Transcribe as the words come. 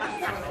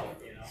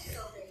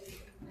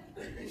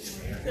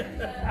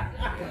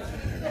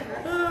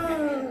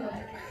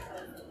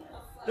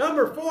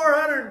Number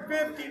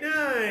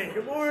 459,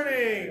 good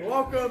morning.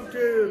 Welcome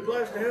to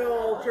Pleasant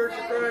Hill Church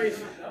of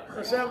Christ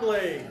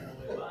Assembly.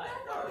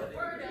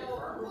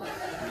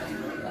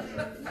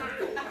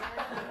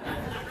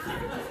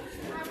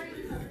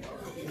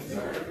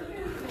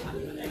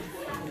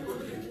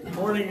 Good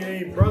morning,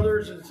 any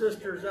brothers and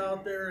sisters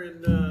out there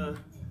in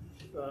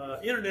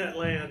internet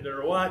land that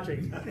are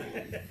watching.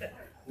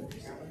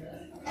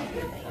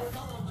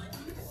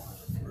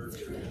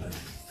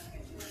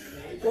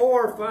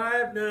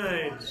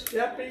 459,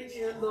 stepping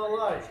in the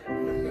light.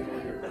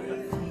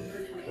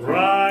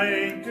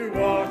 Trying to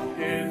walk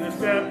in the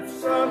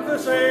steps of the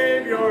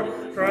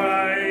Savior,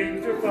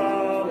 trying to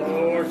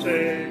follow our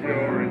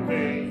Savior and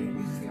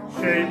King,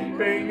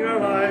 shaping our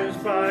lives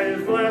by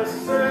His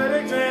blessed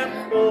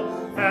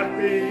example.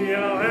 Happy,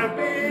 how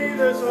happy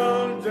the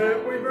songs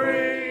that we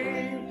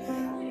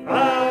bring.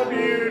 How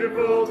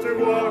beautiful to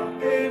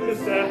walk in the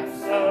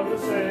steps of the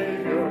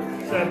Savior,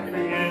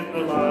 stepping in the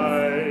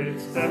light,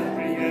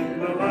 stepping in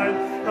the light.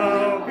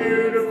 How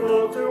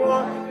beautiful to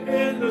walk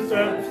in the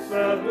steps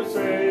of the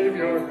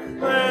Savior,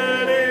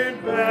 led in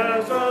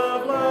paths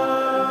of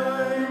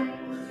light,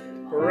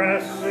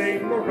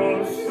 pressing more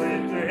closely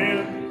to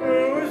Him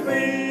who is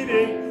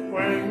leading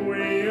when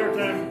we are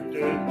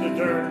tempted to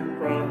turn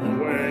from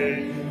the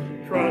way,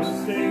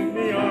 trusting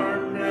the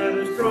arm that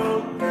is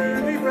strong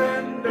to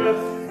befriend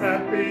us.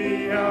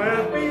 Happy, how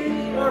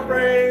happy our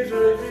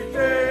praises each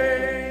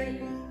day.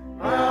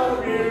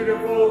 How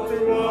beautiful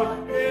to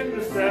walk in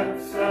the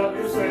steps of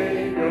the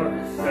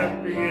Savior,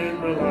 stepping in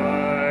the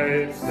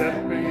light,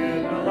 stepping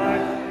in the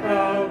light.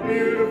 How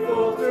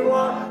beautiful to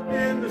walk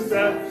in the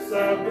steps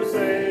of the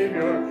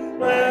Savior,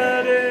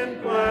 led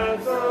in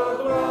paths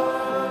of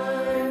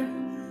light,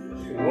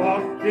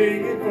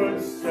 walking in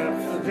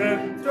footsteps of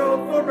gentle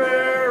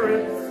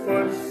forbearance,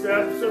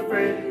 footsteps of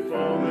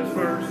faithfulness,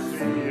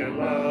 mercy, and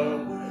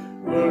love,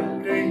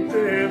 looking to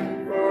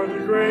Him for the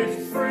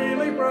grace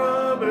freely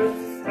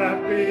promised.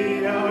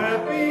 Happy, how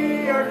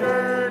happy our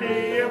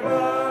journey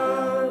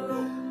above.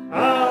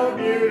 How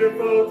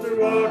beautiful to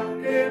walk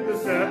in the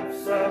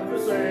steps of the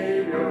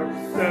Savior,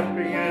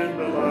 stepping in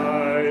the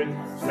light,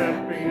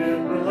 stepping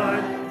in the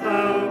light.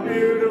 How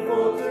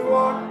beautiful to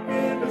walk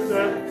in the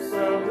steps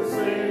of the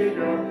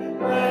Savior,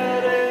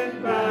 led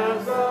in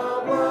paths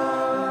of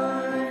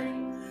light,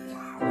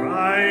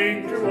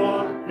 trying to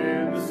walk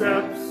in the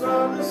steps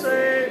of the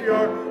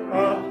Savior,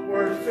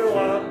 upward, still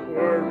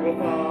upward will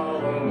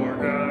follow our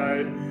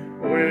guide,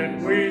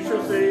 when we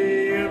shall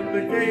see Him,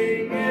 the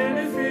King, in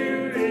His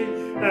beauty.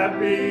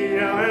 Happy,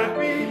 how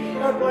happy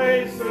our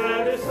place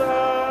at His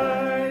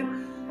side.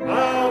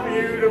 How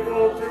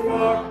beautiful to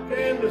walk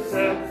in the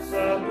steps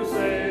of the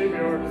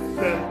Savior,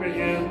 stepping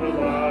in the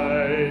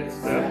light,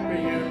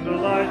 stepping in the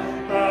light.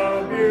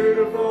 How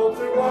beautiful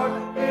to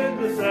walk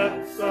in the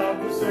steps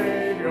of the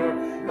Savior,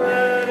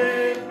 led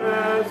in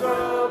paths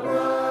of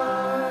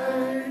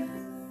light.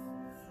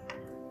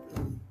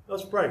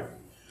 Let's pray.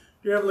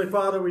 Dear Heavenly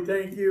Father, we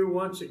thank You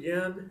once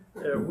again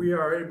that we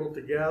are able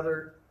to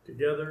gather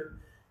together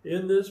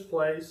in this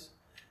place.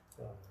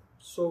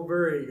 So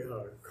very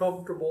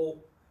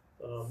comfortable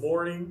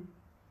morning.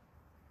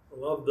 I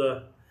love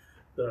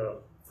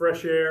the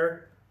fresh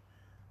air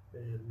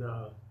and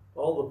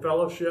all the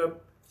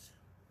fellowship,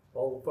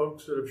 all the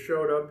folks that have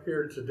showed up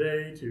here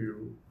today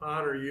to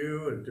honor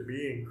You and to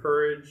be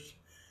encouraged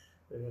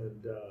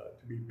and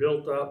to be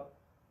built up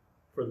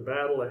for the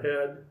battle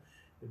ahead.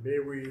 And may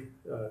we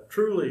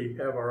truly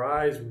have our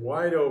eyes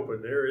wide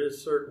open. There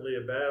is certainly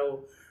a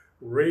battle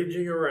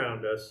raging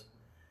around us,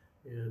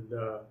 and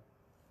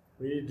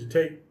we need to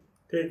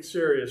take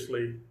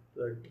seriously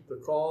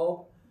the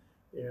call.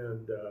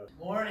 And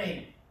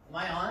morning. Am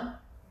I on?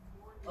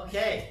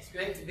 Okay, it's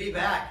great to be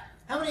back.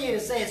 How many of you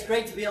say it's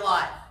great to be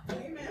alive?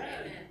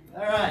 Amen.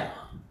 All right.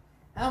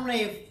 How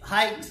many have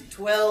hiked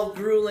 12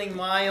 grueling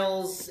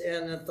miles,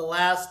 and at the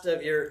last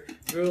of your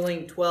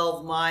grueling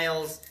 12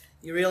 miles,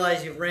 you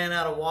realize you've ran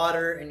out of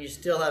water and you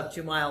still have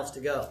 2 miles to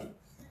go?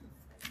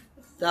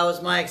 That was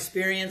my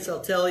experience.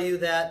 I'll tell you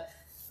that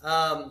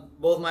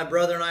both my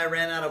brother and I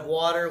ran out of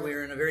water. We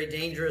were in a very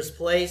dangerous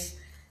place.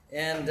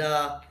 And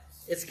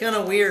it's kind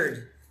of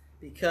weird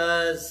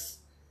because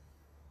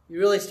you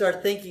really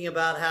start thinking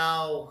about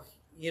how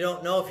you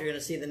don't know if you're going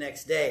to see the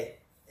next day.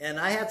 And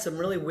I had some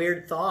really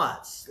weird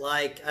thoughts,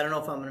 like, I don't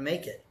know if I'm going to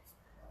make it.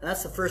 And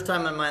that's the first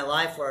time in my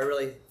life where I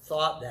really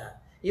thought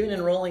that. Even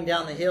in rolling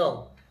down the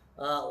hill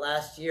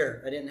last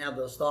year, I didn't have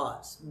those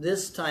thoughts.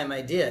 This time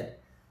I did,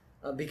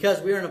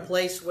 because we were in a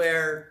place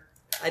where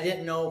I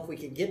didn't know if we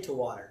could get to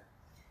water.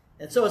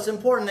 And so it's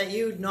important that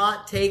you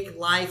not take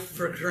life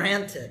for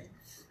granted.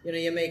 You know,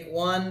 you make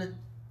one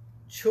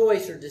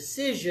choice or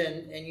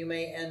decision and you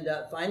may end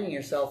up finding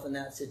yourself in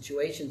that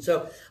situation.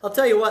 So I'll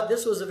tell you what,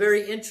 this was a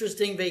very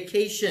interesting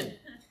vacation.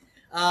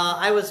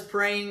 I was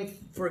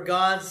praying for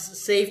God's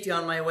safety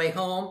on my way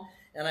home,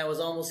 and I was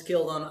almost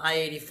killed on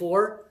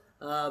I-84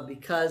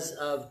 because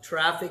of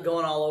traffic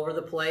going all over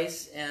the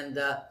place. And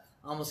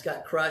almost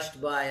got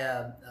crushed by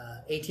a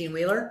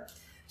 18-wheeler.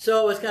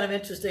 So it was kind of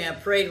interesting. I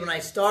prayed when I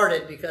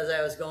started because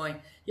I was going,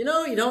 you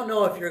don't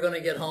know if you're going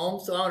to get home,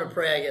 so I'm going to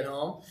pray I get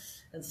home.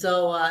 And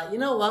so, you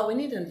know what? We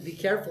need to be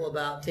careful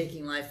about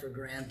taking life for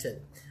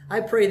granted. I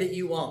pray that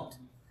you won't.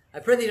 I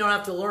pray that you don't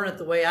have to learn it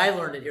the way I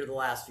learned it here the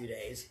last few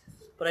days.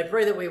 But I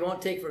pray that we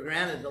won't take for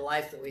granted the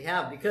life that we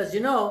have because,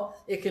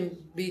 it can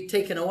be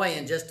taken away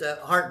in just a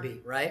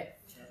heartbeat, right?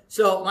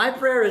 So my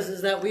prayer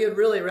is that we would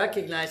really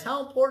recognize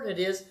how important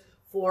it is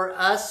for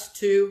us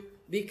to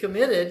be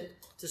committed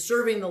to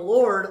serving the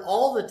Lord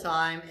all the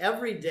time,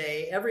 every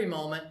day, every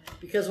moment,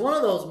 because one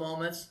of those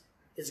moments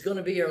is going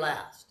to be your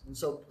last. And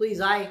so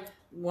please, I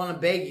want to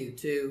beg you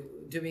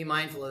to be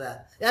mindful of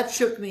that. That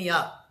shook me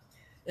up.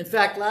 In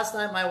fact, last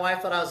night my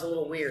wife thought I was a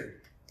little weird.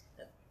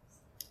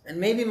 And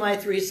maybe my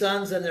 3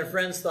 sons and their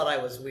friends thought I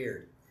was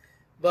weird.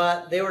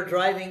 But they were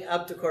driving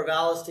up to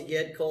Corvallis to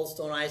get Cold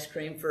Stone ice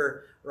cream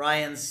for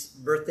Ryan's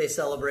birthday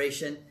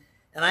celebration.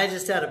 And I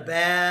just had a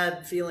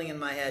bad feeling in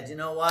my head. You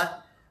know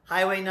what?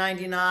 Highway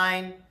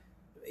 99,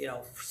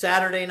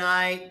 Saturday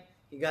night,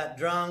 you got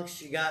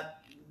drunks, you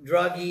got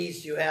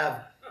druggies, you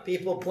have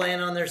people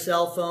playing on their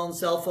cell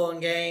phone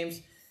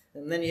games,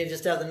 and then you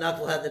just have the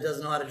knucklehead that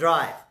doesn't know how to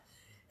drive.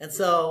 And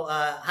so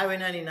Highway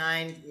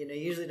 99,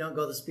 usually don't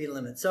go the speed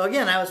limit. So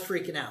again, I was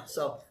freaking out.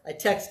 So I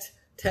text,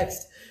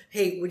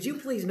 hey, would you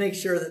please make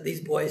sure that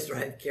these boys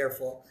drive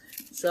careful?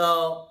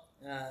 So,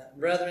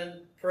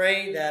 brethren,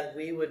 pray that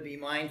we would be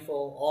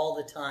mindful all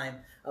the time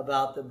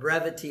about the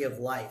brevity of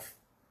life.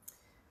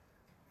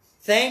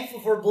 Thankful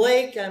for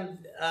Blake. I'm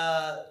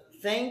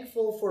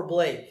thankful for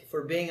Blake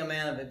for being a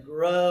man of a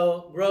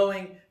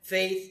growing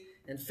faith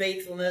and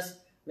faithfulness.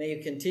 May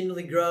you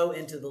continually grow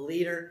into the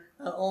leader,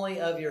 not only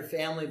of your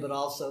family, but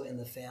also in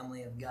the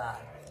family of God.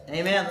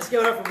 Amen. Let's give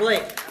it up for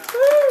Blake.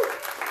 Woo!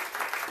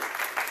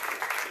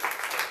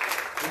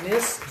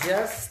 Miss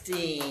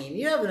Justine,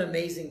 you have an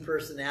amazing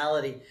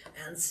personality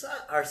and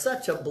are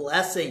such a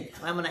blessing.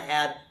 I'm going to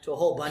add to a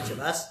whole bunch of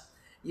us.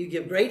 You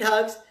give great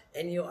hugs,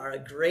 and you are a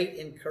great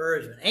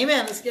encouragement.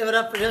 Amen. Let's give it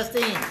up for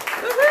Justine.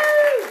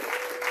 Woo-hoo!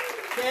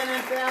 Ken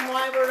and Pam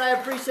Weinberg, I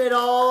appreciate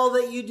all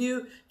that you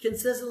do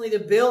consistently to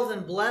build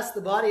and bless the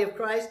body of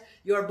Christ.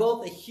 You are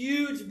both a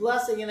huge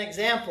blessing and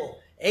example.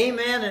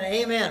 Amen and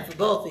amen for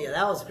both of you.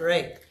 That was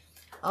great.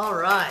 All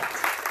right.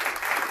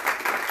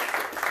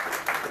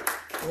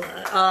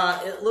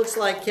 It looks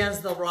like Ken's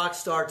the rock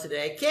star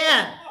today.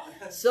 Ken,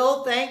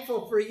 so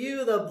thankful for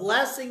you, the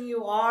blessing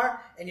you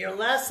are, and your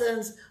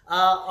lessons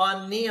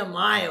on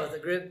Nehemiah with a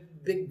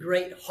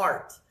great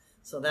heart.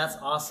 So that's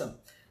awesome.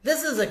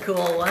 This is a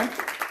cool one.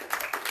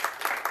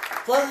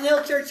 Pleasant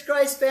Hill Church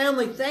Christ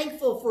family,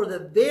 thankful for the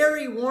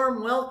very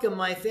warm welcome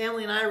my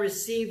family and I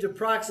received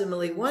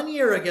approximately 1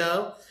 year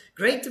ago.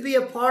 Great to be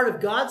a part of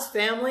God's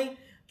family.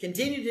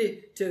 Continue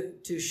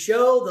to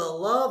show the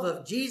love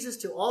of Jesus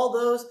to all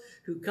those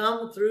who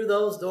come through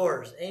those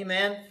doors.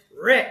 Amen.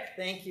 Rick,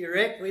 thank you,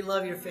 Rick. We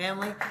love your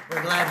family.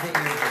 We're glad that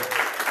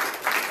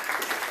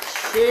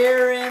you're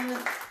here.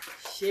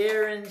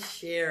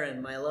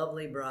 Sharon, my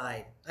lovely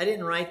bride. I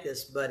didn't write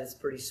this, but it's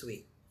pretty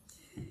sweet.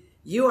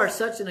 You are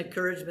such an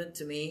encouragement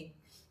to me,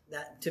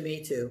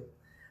 too.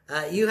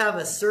 You have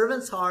a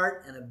servant's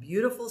heart and a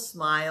beautiful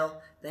smile.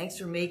 Thanks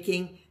for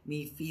making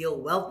me feel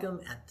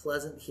welcome at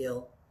Pleasant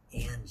Hill,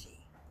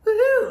 Angie.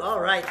 Woohoo! All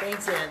right,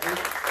 thanks, Angie.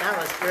 That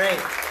was great.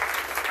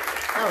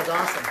 That was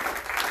awesome.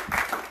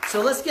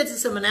 So let's get to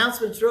some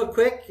announcements real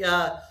quick.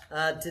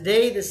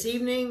 Today, this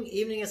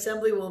evening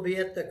assembly will be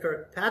at the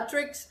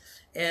Kirkpatrick's,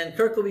 and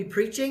Kirk will be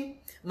preaching.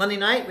 Monday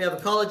night, we have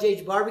a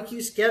college-age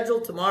barbecue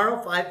scheduled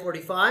tomorrow,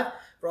 5:45,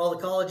 for all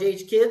the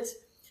college-age kids.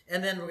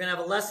 And then we're going to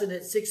have a lesson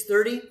at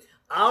 6:30.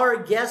 Our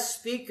guest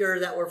speaker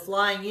that we're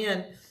flying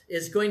in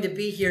is going to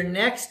be here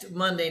next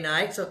Monday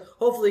night. So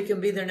hopefully you can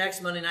be there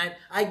next Monday night.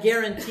 I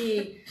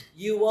guarantee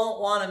you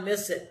won't want to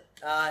miss it.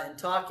 And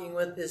talking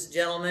with this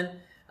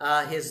gentleman,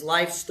 his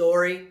life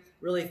story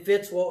really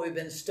fits what we've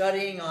been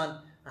studying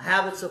on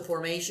habits of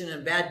formation,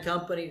 and bad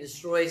company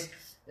destroys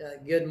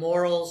good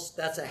morals.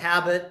 That's a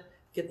habit.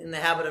 Get in the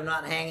habit of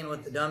not hanging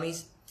with the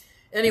dummies.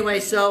 Anyway,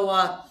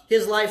 so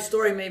his life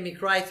story made me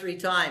cry 3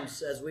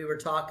 times as we were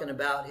talking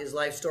about his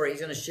life story.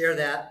 He's going to share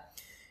that.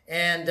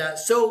 And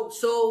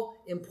so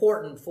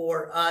important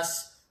for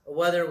us,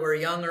 whether we're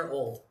young or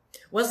old.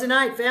 Wednesday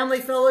night, family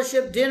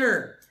fellowship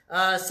dinner,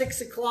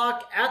 6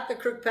 o'clock at the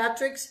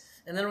Kirkpatrick's.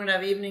 And then we're going to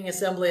have evening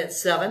assembly at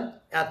 7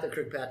 at the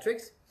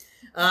Kirkpatrick's.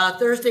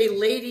 Thursday,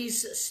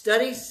 ladies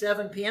study,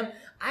 7 p.m.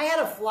 I had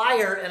a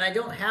flyer, and I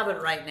don't have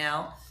it right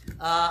now,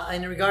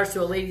 in regards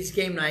to a ladies'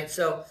 game night.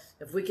 So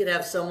if we could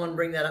have someone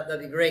bring that up,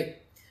 that'd be great.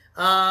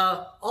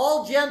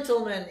 All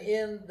gentlemen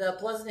in the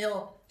Pleasant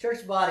Hill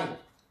church body.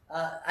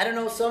 I don't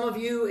know, some of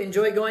you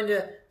enjoy going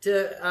to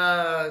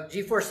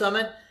G4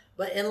 Summit,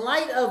 but in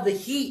light of the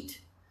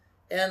heat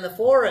and the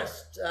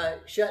forest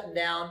shutting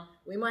down,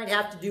 we might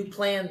have to do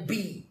Plan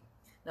B.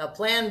 Now,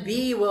 Plan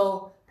B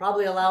will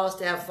probably allow us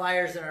to have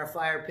fires in our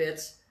fire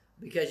pits,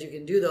 because you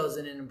can do those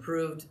in an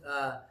improved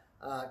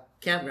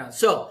campground.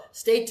 So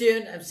stay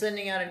tuned. I'm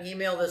sending out an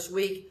email this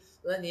week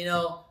letting you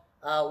know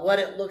what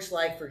it looks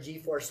like for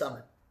G4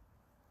 Summit.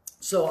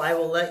 So I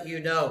will let you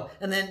know.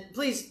 And then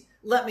please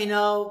let me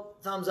know,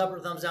 thumbs up or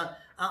thumbs down.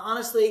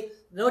 Honestly,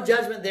 no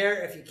judgment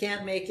there. If you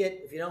can't make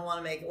it, if you don't want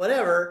to make it,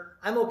 whatever,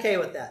 I'm okay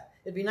with that.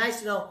 It'd be nice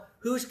to know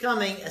who's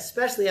coming,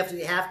 especially after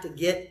we have to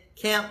get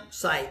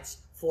campsites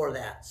for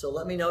that. So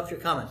let me know if you're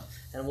coming,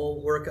 and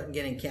we'll work on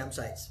getting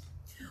campsites.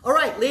 All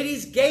right,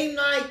 ladies, game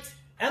night.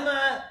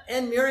 Emma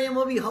and Miriam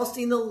will be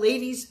hosting the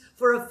ladies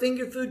for a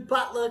finger food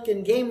potluck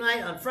and game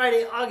night on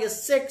Friday,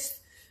 August 6th.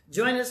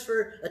 Join us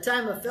for a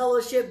time of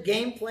fellowship,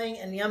 game playing,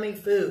 and yummy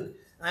food.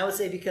 I would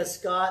say because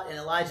Scott and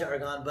Elijah are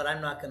gone, but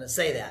I'm not going to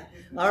say that.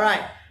 All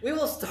right, we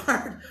will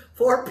start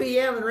 4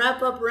 p.m. and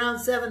wrap up around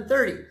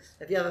 7:30.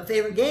 If you have a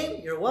favorite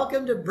game, you're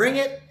welcome to bring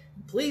it.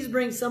 Please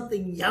bring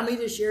something yummy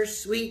to share,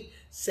 sweet,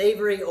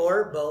 savory,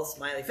 or both,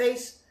 smiley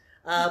face.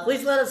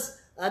 Please let us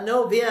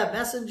know via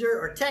messenger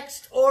or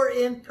text or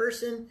in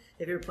person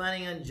if you're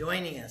planning on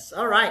joining us.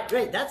 All right,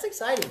 great. That's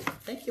exciting.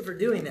 Thank you for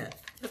doing that.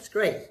 That's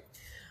great.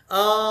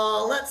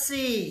 Let's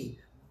see.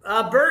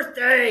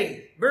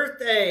 Birthday.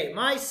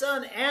 My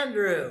son,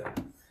 Andrew,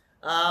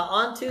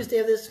 on Tuesday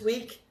of this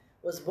week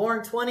was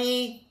born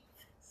 7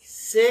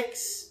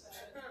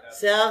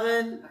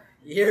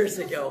 years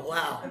ago.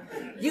 Wow.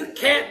 You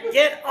can't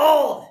get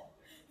old.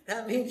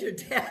 That means your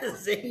dad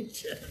is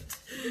ancient.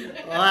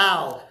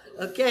 Wow.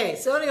 Okay,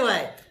 so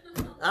anyway,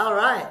 all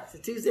right, so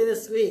Tuesday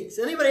this week.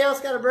 So anybody else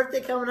got a birthday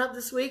coming up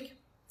this week?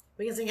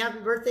 We can sing happy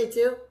birthday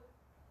too?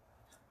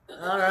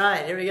 All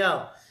right, here we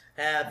go.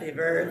 Happy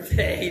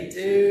birthday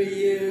to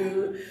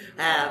you.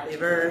 Happy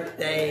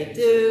birthday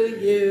to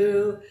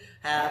you.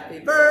 Happy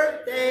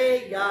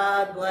birthday,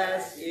 God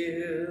bless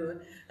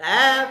you.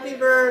 Happy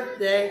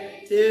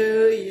birthday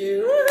to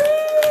you.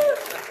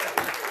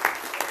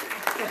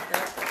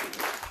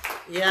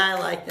 Yeah, I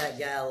like that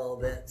guy a little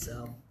bit.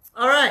 So,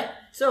 all right.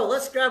 So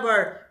let's grab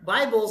our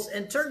Bibles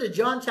and turn to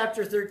John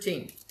chapter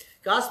 13.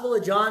 Gospel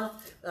of John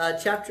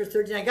chapter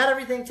 13. I got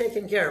everything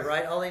taken care of,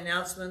 right? All the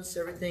announcements,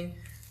 everything,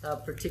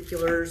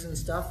 particulars and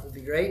stuff would be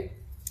great.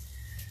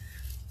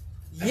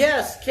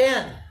 Yes,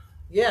 Ken.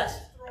 Yes.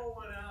 Throw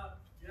one out.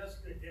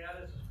 Jessica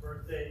Gaddis'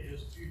 birthday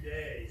is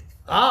today.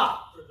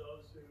 Ah. For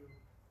those who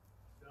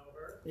know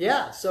her.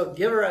 Yeah. So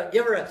give her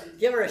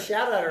a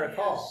shout out or a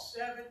call.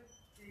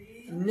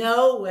 17.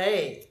 No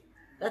way.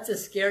 That's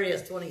as scary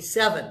as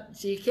 27.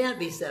 She can't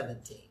be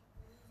 17.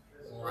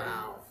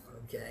 Wow.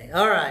 Okay.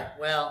 All right.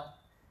 Well.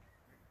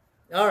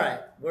 All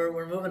right.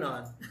 We're moving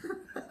on.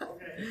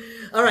 Okay.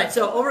 All right.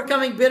 So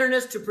overcoming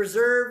bitterness to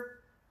preserve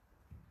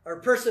or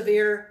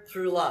persevere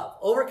through love.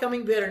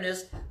 Overcoming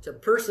bitterness to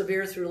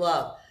persevere through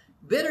love.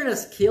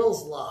 Bitterness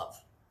kills love.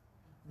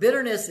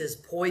 Bitterness is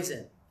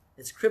poison.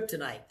 It's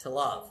kryptonite to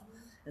love.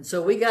 And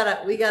so we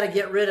gotta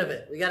get rid of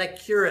it. We gotta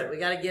cure it. We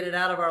gotta get it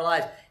out of our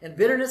lives. And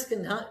bitterness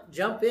can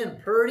jump in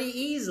pretty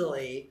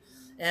easily,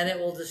 and it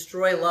will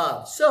destroy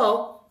love.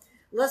 So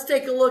let's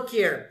take a look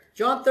here.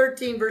 John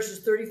 13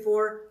 verses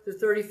 34 to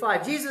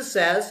 35. Jesus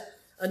says,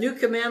 "A new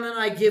commandment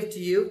I give to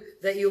you,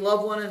 that you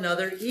love one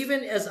another,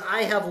 even as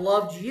I have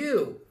loved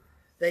you,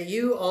 that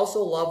you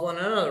also love one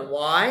another."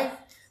 Why?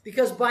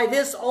 Because by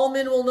this all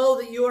men will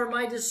know that you are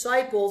my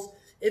disciples,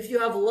 if you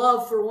have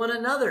love for one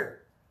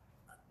another.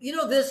 You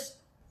know this.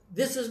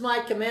 This is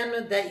my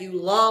commandment, that you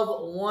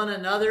love one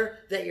another,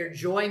 that your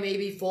joy may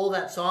be full.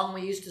 That song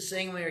we used to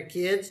sing when we were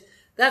kids.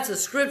 That's a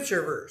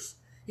scripture verse.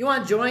 You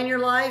want joy in your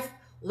life?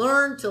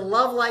 Learn to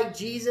love like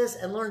Jesus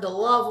and learn to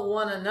love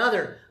one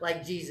another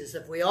like Jesus.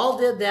 If we all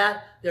did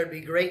that, there'd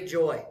be great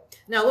joy.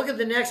 Now look at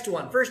the next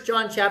one. 1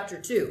 John chapter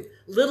 2.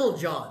 Little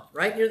John,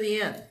 right near the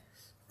end.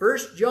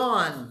 1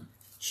 John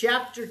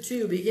chapter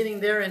 2, beginning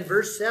there in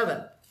verse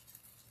 7.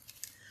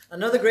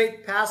 Another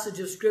great passage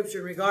of scripture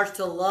in regards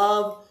to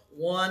love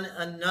one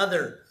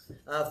another.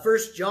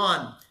 1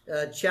 John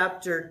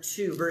chapter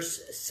 2, verse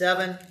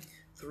 7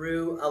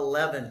 through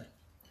 11.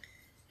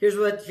 Here's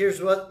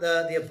what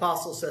the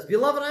apostle says.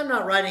 "Beloved, I'm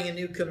not writing a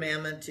new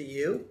commandment to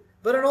you,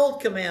 but an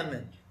old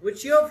commandment,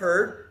 which you have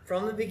heard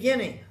from the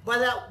beginning." By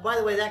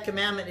the way, that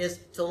commandment is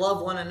to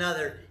love one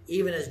another,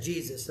 even as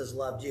Jesus has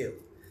loved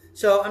you.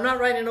 So I'm not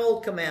writing an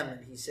old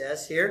commandment, he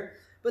says here.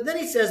 But then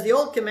he says, "The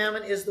old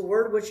commandment is the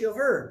word which you have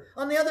heard.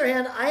 On the other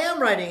hand, I am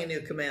writing a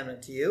new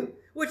commandment to you,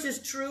 which is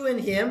true in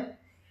him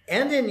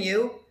and in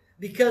you,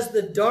 because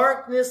the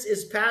darkness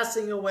is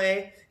passing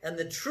away and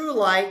the true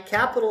light,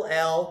 capital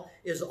L,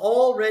 is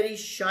already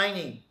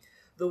shining.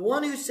 The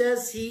one who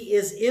says he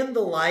is in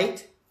the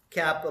light,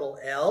 capital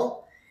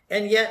L,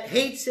 and yet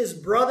hates his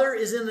brother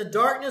is in the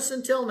darkness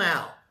until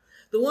now.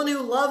 The one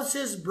who loves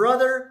his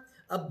brother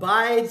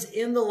abides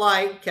in the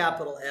light,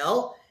 capital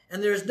L,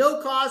 and there is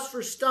no cause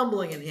for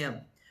stumbling in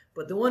him.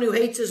 But the one who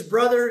hates his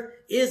brother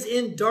is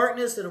in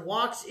darkness and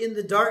walks in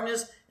the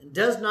darkness and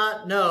does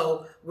not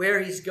know where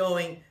he's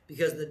going,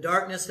 because the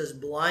darkness has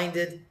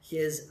blinded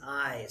his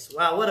eyes."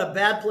 Wow, what a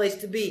bad place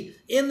to be,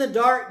 in the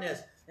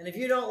darkness. And if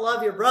you don't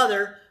love your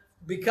brother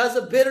because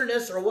of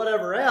bitterness or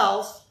whatever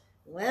else,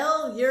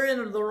 well, you're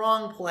in the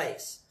wrong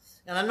place.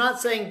 And I'm not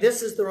saying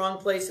this is the wrong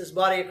place, this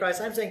body of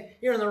Christ. I'm saying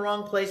you're in the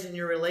wrong place in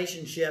your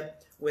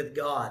relationship with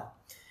God.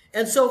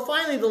 And so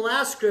finally, the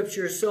last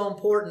scripture is so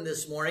important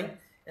this morning,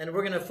 and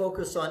we're going to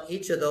focus on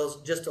each of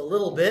those just a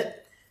little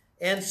bit.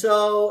 And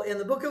so in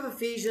the book of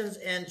Ephesians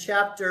and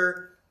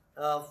chapter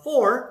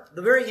 4,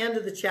 the very end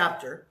of the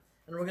chapter,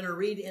 and we're going to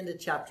read into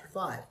chapter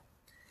 5.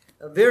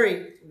 A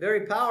very,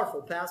 very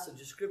powerful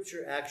passage of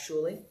scripture,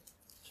 actually.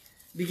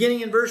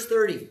 Beginning in verse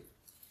 30.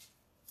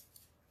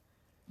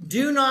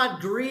 Do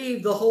not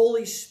grieve the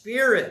Holy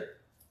Spirit,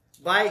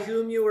 by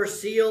whom you were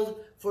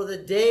sealed for the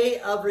day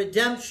of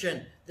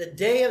redemption, the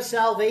day of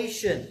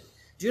salvation.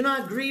 Do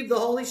not grieve the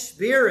Holy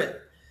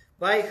Spirit,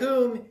 by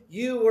whom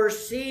you were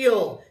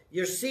sealed.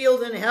 You're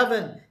sealed in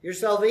heaven. Your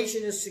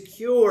salvation is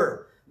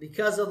secure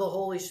because of the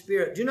Holy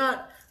Spirit. Do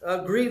not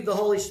grieve the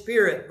Holy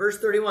Spirit. Verse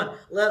 31.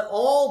 Let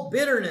all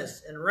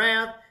bitterness and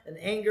wrath and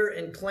anger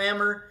and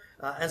clamor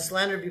and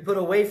slander be put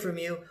away from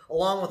you,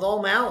 along with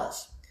all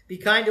malice. Be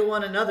kind to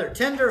one another,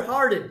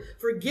 tender-hearted,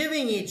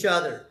 forgiving each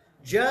other,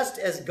 just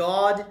as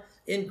God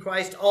in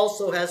Christ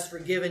also has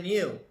forgiven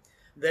you.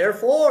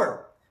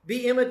 Therefore,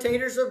 be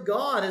imitators of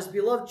God as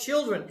beloved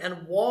children,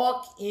 and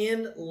walk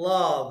in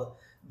love,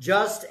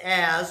 just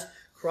as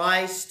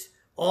Christ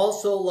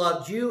also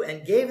loved you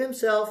and gave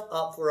himself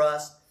up for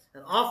us,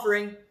 an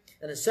offering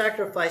and a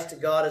sacrifice to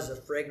God as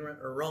a fragrant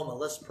aroma.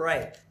 Let's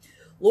pray.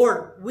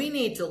 Lord, we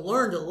need to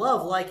learn to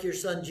love like your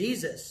son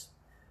Jesus.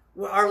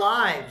 Our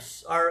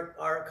lives,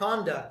 our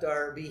conduct,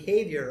 our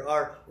behavior,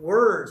 our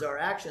words, our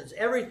actions,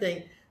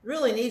 everything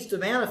really needs to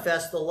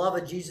manifest the love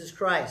of Jesus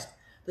Christ.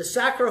 The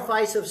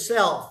sacrifice of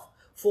self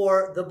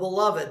for the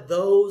beloved,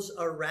 those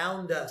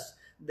around us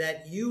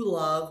that you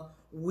love,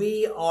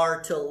 we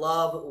are to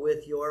love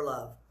with your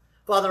love.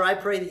 Father, I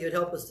pray that you'd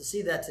help us to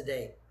see that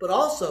today. But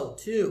also,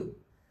 too,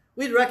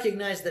 we'd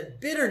recognize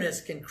that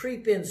bitterness can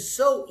creep in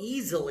so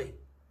easily.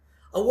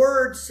 A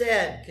word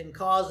said can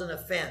cause an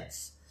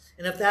offense.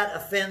 And if that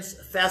offense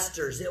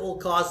festers, it will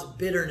cause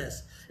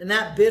bitterness. And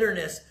that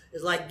bitterness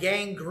is like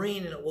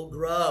gangrene, and it will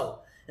grow.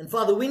 And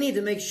Father, we need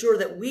to make sure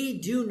that we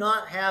do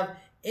not have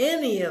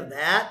any of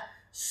that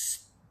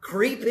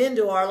creep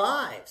into our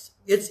lives.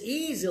 It's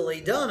easily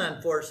done,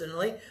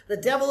 unfortunately. The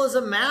devil is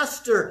a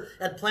master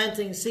at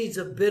planting seeds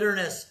of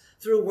bitterness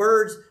through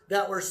words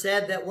that were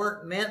said that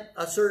weren't meant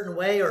a certain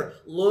way, or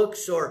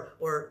looks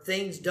or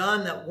things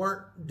done that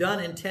weren't done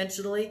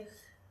intentionally.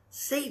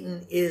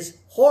 Satan is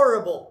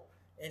horrible,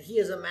 and he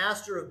is a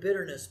master of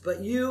bitterness. But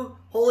you,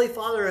 Holy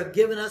Father, have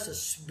given us a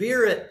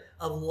spirit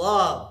of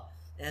love.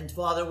 And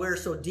Father, we're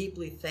so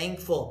deeply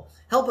thankful.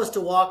 Help us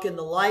to walk in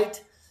the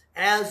light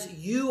as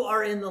you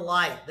are in the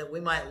light, that we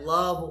might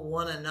love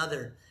one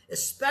another,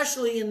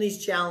 especially in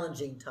these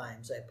challenging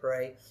times, I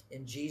pray.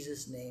 In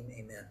Jesus' name,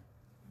 amen.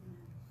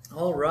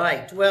 All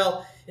right.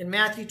 Well, in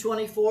Matthew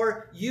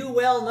 24, you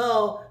well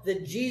know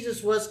that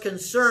Jesus was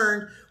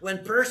concerned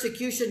when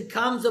persecution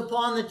comes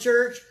upon the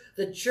church.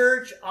 The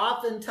church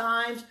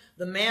oftentimes,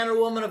 the man or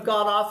woman of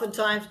God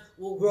oftentimes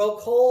will grow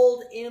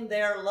cold in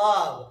their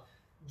love.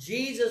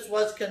 Jesus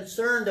was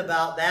concerned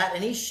about that,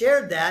 and he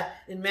shared that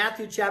in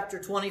Matthew chapter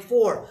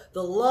 24.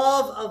 The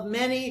love of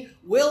many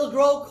will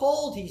grow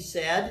cold, he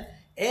said,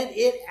 and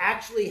it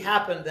actually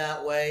happened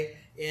that way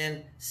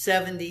in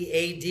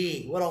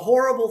 70 AD. What a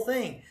horrible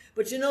thing.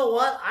 But you know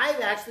what? I've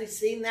actually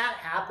seen that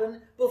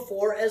happen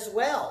before as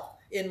well.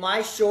 In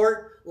my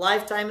short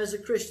lifetime as a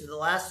Christian, the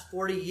last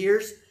 40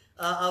 years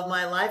of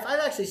my life, I've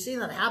actually seen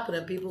that happen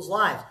in people's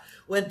lives.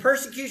 When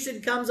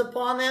persecution comes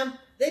upon them,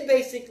 they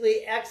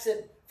basically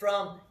exit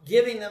from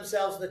giving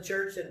themselves to the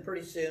church, and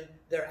pretty soon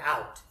they're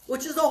out,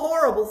 which is a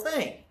horrible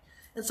thing.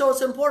 And so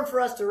it's important for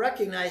us to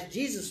recognize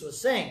Jesus was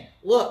saying,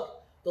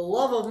 look, the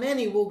love of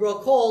many will grow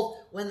cold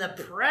when the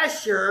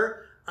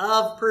pressure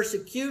of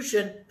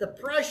persecution, the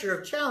pressure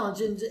of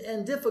challenge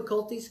and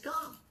difficulties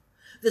come.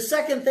 The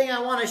second thing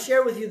I want to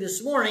share with you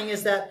this morning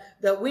is that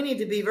we need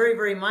to be very,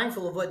 very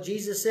mindful of what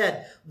Jesus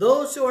said.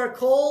 Those who are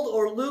cold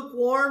or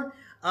lukewarm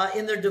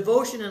in their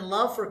devotion and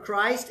love for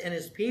Christ and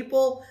his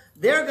people,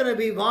 they're going to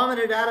be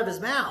vomited out of his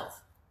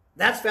mouth.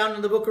 That's found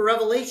in the book of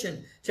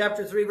Revelation,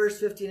 chapter 3, verse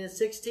 15 and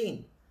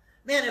 16.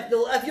 Man,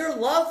 if your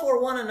love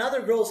for one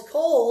another grows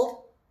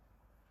cold,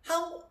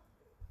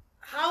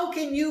 how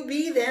can you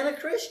be then a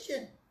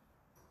Christian?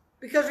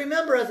 Because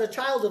remember, as a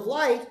child of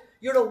light,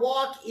 you're to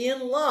walk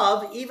in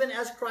love even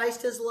as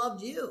Christ has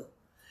loved you.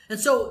 And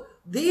so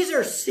these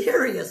are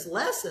serious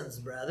lessons,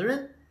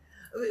 brethren.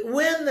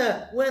 When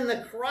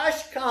the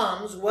crush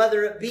comes,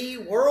 whether it be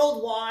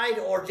worldwide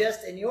or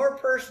just in your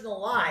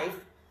personal life,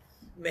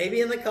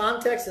 maybe in the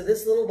context of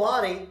this little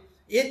body,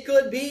 it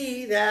could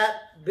be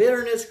that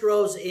bitterness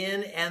grows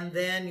in and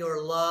then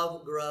your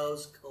love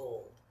grows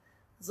cold.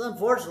 That's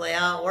unfortunately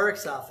how it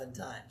works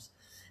oftentimes.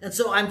 And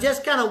so I'm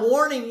just kind of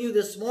warning you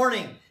this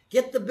morning,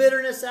 get the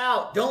bitterness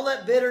out. Don't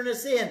let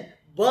bitterness in,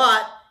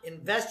 but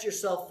invest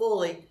yourself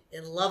fully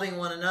in loving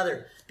one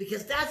another,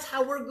 because that's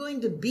how we're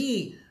going to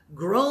be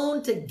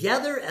grown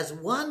together as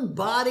one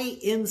body,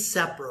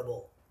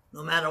 inseparable,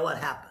 no matter what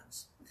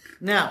happens.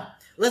 Now,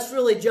 Let's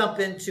really jump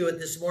into it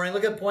this morning.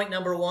 Look at point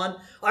number 1.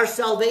 Our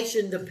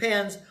salvation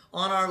depends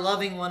on our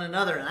loving one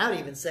another. And I would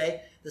even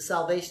say the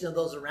salvation of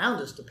those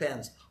around us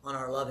depends on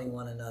our loving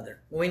one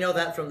another. We know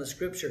that from the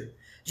scripture.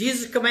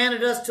 Jesus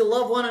commanded us to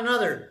love one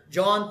another.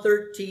 John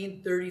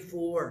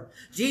 13:34.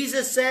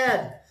 Jesus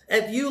said,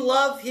 if you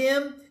love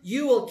him,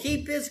 you will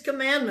keep his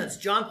commandments.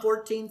 John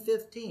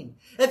 14:15.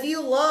 If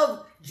you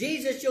love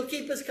Jesus, you'll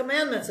keep his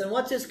commandments. And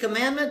what's his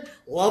commandment?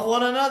 Love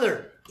one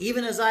another,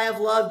 even as I have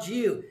loved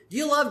you. Do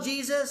you love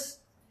Jesus?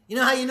 You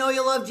know how you know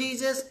you love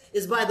Jesus?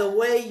 Is by the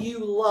way you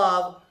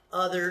love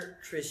other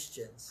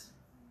Christians.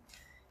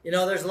 You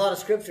know, there's a lot of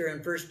scripture in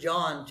 1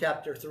 John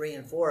chapter 3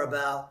 and 4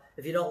 about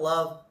if you don't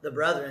love the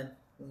brethren,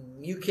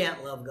 you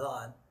can't love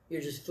God.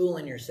 You're just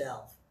fooling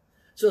yourself.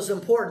 So it's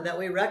important that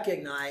we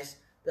recognize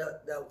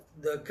that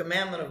the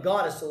commandment of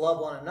God is to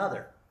love one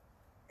another.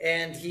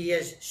 And he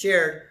has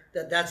shared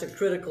that that's a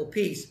critical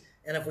piece.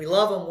 And if we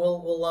love him,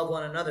 we'll love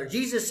one another.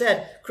 Jesus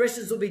said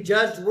Christians will be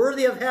judged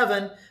worthy of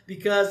heaven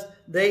because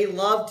they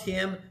loved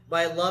him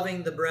by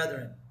loving the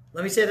brethren.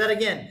 Let me say that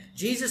again.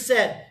 Jesus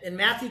said in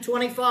Matthew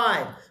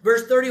 25,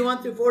 verse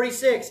 31 through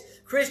 46,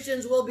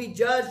 Christians will be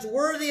judged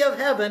worthy of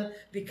heaven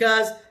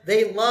because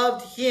they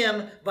loved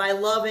him by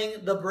loving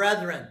the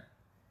brethren.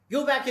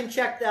 Go back and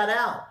check that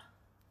out.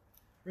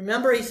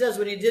 Remember, he says,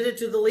 when you did it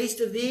to the least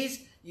of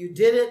these, you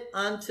did it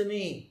unto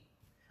me.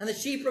 And the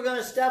sheep are going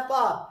to step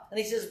up. And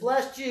he says,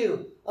 blessed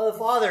you of the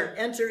Father,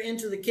 enter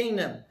into the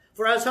kingdom.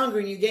 For I was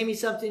hungry, and you gave me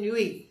something to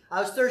eat.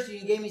 I was thirsty,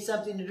 and you gave me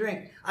something to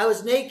drink. I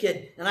was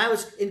naked, and I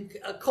was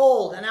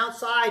cold and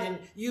outside, and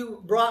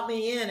you brought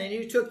me in, and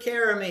you took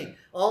care of me.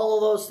 All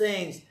of those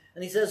things.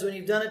 And he says, when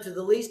you've done it to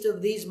the least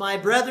of these, my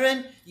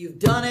brethren, you've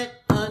done it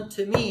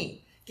unto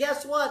me.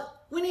 Guess what?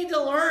 We need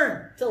to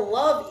learn to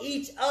love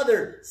each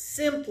other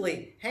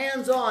simply,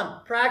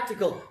 hands-on,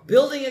 practical.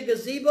 Building a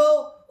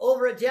gazebo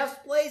over at Jeff's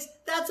place,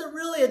 that's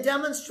really a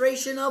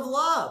demonstration of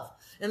love.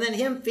 And then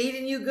him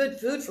feeding you good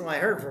food, from I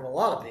heard from a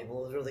lot of people,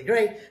 it was really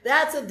great.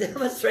 That's a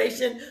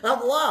demonstration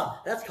of love.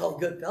 That's called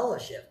good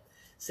fellowship.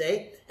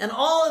 See? And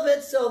all of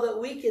it so that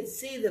we could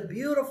see the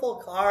beautiful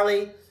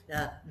Carly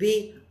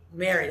be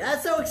married.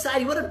 That's so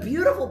exciting. What a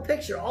beautiful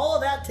picture. All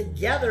of that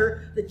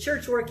together, the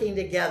church working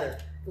together,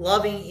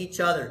 loving each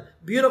other.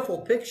 Beautiful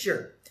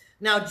picture.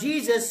 Now,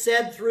 Jesus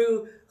said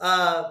through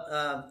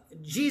John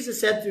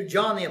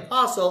the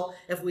Apostle,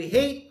 if we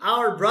hate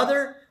our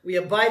brother, we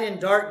abide in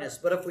darkness.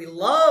 But if we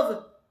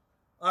love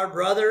our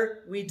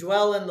brother, we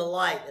dwell in the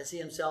light, as he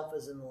himself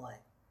is in the light.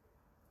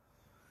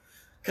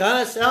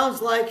 Kind of sounds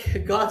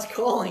like God's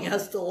calling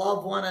us to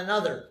love one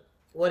another.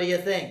 What do you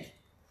think?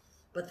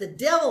 But the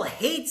devil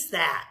hates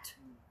that.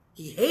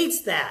 He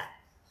hates that.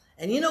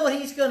 And you know what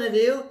he's going to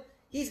do?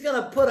 He's going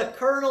to put a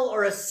kernel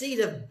or a seed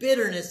of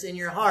bitterness in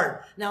your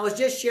heart. Now, it was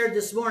just shared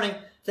this morning.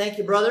 Thank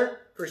you, brother,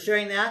 for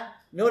sharing that.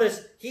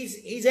 Notice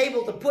he's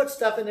able to put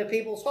stuff into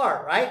people's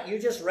heart, right? You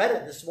just read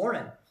it this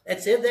morning.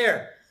 It's in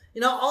there. You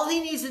know, all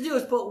he needs to do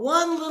is put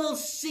one little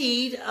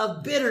seed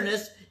of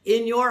bitterness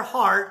in your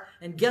heart,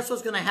 and guess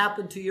what's going to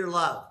happen to your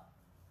love?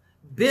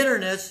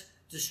 Bitterness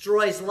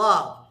destroys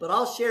love. But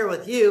I'll share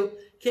with you,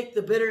 kick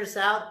the bitterness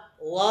out,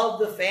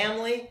 love the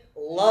family,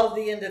 love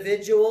the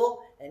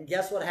individual, and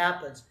guess what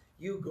happens?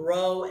 You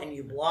grow and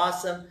you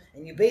blossom,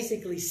 and you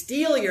basically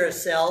steel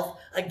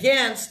yourself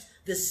against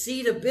the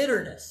seed of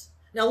bitterness.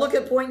 Now look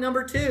at point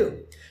number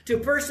 2. To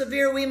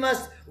persevere, we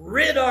must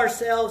rid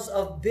ourselves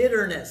of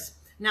bitterness.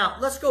 Now,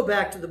 let's go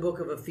back to the book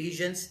of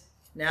Ephesians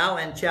now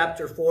and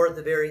chapter 4 at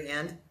the very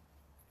end.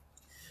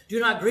 Do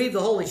not grieve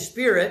the Holy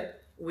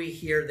Spirit, we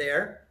hear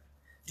there.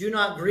 Do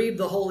not grieve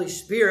the Holy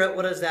Spirit.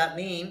 What does that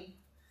mean?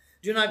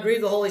 Do not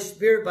grieve the Holy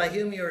Spirit, by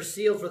whom you are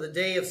sealed for the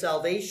day of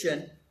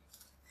salvation.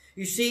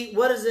 You see,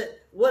 what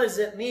does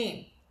it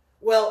mean?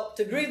 Well,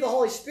 to grieve the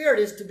Holy Spirit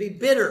is to be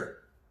bitter,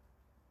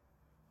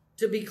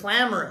 to be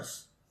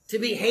clamorous, to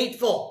be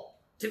hateful,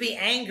 to be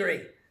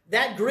angry.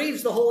 That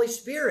grieves the Holy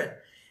Spirit.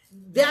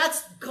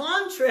 That's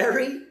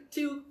contrary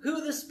to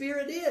who the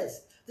Spirit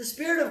is. The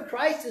Spirit of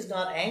Christ is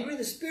not angry.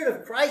 The Spirit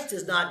of Christ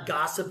is not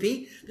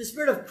gossipy. The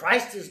Spirit of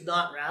Christ is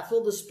not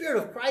wrathful. The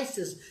Spirit of Christ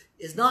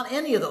is not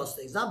any of those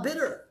things, not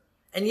bitter.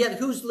 And yet,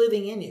 who's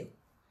living in you?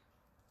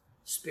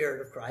 Spirit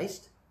of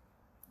Christ.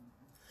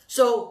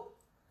 So,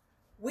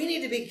 we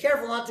need to be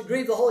careful not to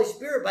grieve the Holy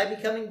Spirit by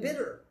becoming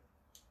bitter.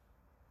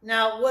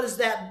 Now, what does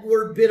that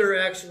word bitter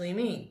actually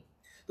mean?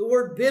 The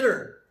word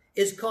bitter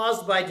is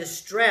caused by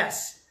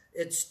distress.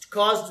 It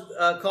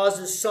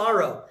causes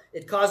sorrow.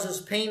 It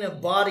causes pain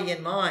of body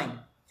and mind.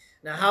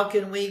 Now, how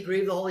can we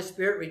grieve the Holy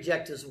Spirit,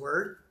 reject his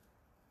word?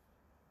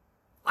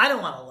 I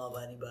don't want to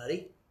love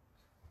anybody.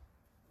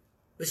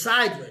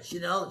 Besides which,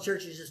 the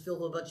church is just filled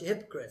with a bunch of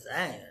hypocrites.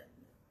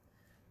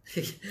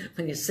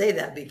 When you say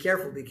that, be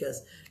careful,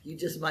 because you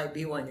just might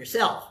be one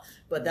yourself.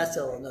 But that's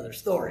another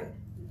story.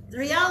 The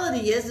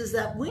reality is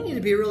that we need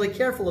to be really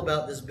careful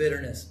about this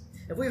bitterness.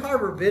 If we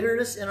harbor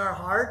bitterness in our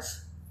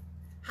hearts,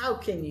 how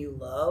can you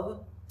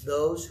love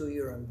those who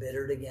you're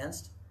embittered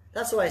against?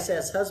 That's why I say,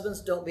 as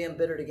husbands, don't be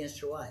embittered against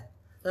your wife.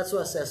 That's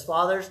what it says.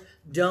 Fathers,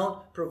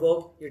 don't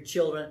provoke your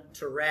children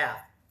to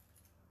wrath.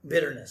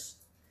 Bitterness.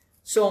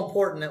 So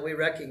important that we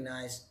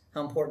recognize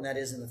how important that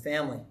is in the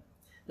family.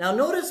 Now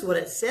notice what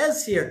it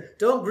says here.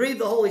 Don't grieve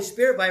the Holy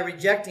Spirit by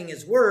rejecting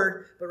his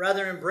word, but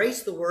rather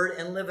embrace the word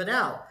and live it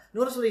out.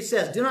 Notice what he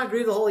says. Do not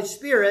grieve the Holy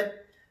Spirit.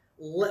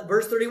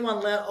 Verse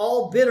 31, let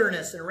all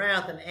bitterness and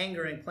wrath and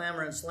anger and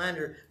clamor and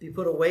slander be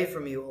put away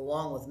from you,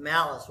 along with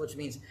malice, which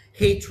means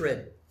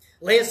hatred.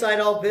 Lay aside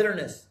all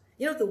bitterness.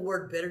 You know what the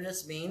word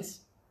bitterness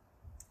means?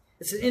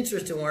 It's an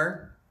interesting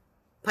word.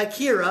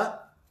 Pikira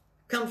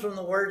comes from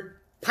the word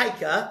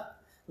pica.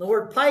 The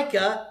word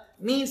pica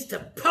means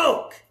to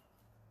poke,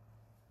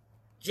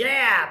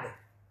 jab.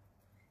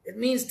 It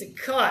means to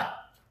cut.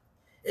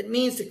 It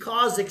means to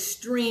cause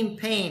extreme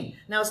pain.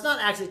 Now, it's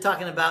not actually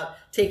talking about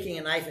taking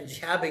a knife and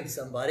jabbing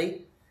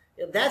somebody.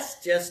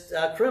 That's just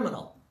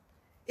criminal.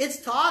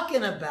 It's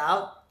talking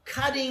about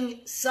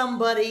cutting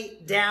somebody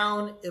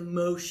down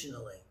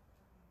emotionally.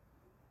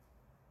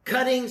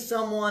 Cutting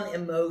someone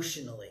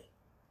emotionally.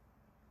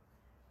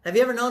 Have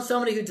you ever known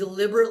somebody who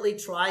deliberately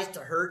tries to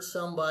hurt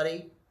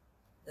somebody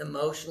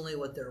emotionally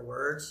with their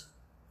words?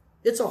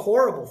 It's a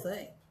horrible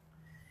thing.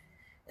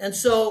 And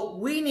so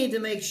we need to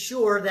make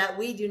sure that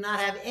we do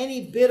not have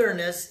any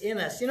bitterness in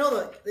us. You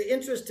know, the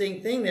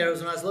interesting thing there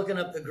is when I was looking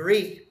up the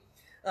Greek,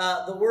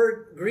 the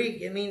word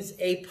Greek, it means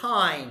a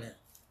pine.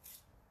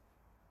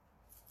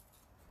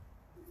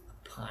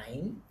 A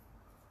pine?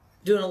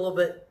 Doing a little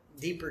bit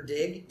deeper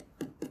dig,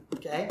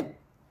 okay?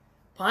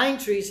 Pine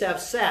trees have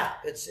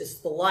sap. It's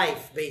the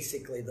life,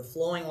 basically, the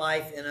flowing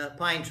life in a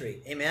pine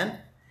tree. Amen?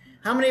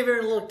 How many of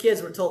your little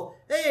kids were told,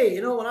 hey,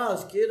 you know, when I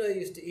was a kid, I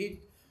used to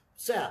eat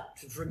sap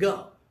for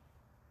gum.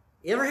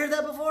 You ever heard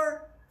that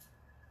before?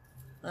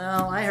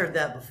 Well, I heard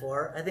that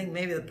before. I think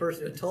maybe the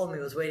person who told me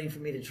was waiting for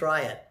me to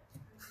try it.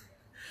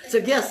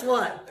 So guess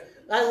what?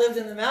 I lived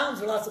in the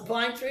mountains with lots of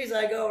pine trees.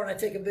 I go over and I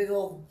take a big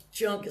old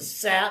chunk of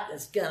sap.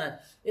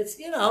 It's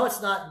you know,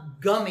 it's not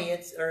gummy,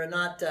 or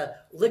not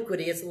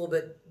liquidy. It's a little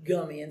bit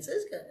gummy, and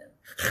it's kind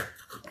of.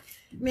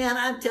 Man,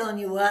 I'm telling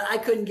you what, I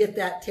couldn't get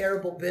that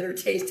terrible bitter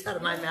taste out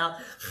of my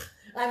mouth.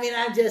 I mean,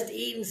 I'm just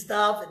eating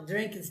stuff and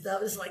drinking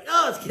stuff. It's like,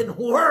 oh, it's getting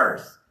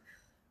worse.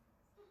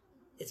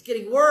 It's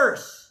getting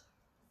worse.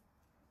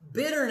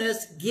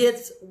 Bitterness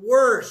gets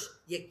worse.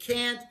 You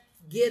can't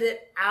get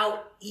it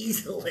out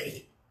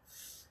easily.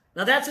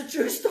 Now, that's a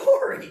true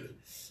story.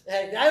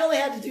 I only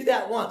had to do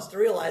that once to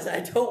realize I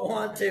don't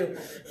want to.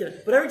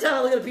 But every time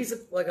I look at a piece of,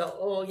 I go,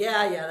 oh,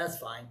 yeah, that's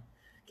fine.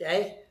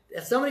 Okay?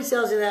 If somebody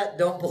tells you that,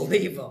 don't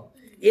believe them.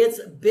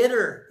 It's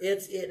bitter.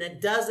 It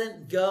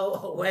doesn't go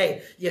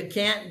away. You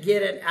can't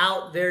get it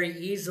out very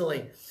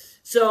easily.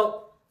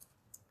 So,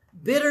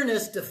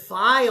 bitterness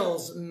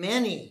defiles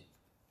many.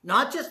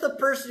 Not just the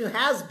person who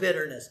has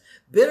bitterness.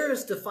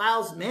 Bitterness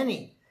defiles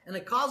many. And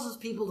it causes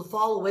people to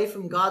fall away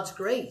from God's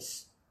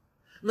grace.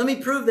 Let me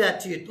prove that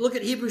to you. Look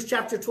at Hebrews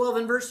chapter 12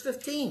 and verse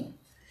 15.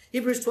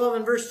 Hebrews 12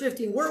 and verse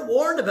 15. We're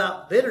warned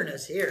about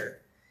bitterness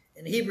here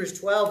in Hebrews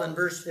 12 and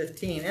verse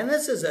 15. And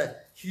this is a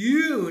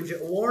huge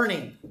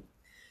warning.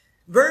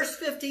 Verse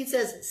 15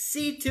 says,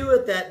 see to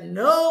it that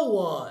no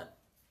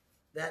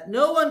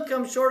one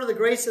comes short of the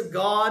grace of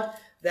God,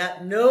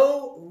 that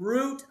no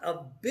root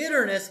of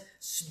bitterness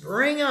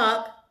spring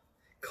up,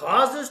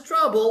 causes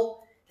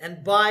trouble,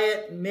 and by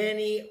it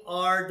many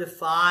are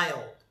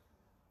defiled.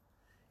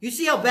 You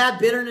see how bad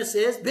bitterness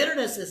is?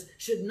 Bitterness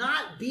should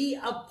not be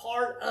a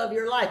part of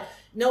your life.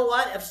 You know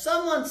what? If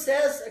someone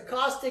says a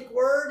caustic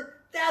word,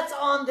 that's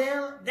on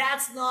them.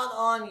 That's not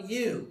on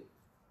you.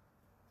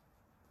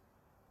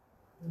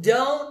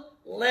 Don't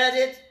let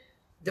it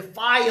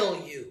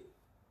defile you.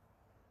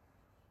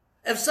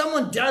 If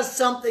someone does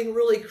something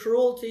really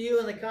cruel to you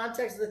in the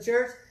context of the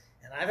church,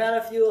 and I've had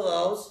a few of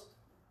those,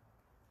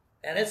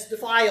 and it's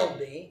defiled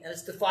me, and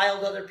it's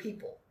defiled other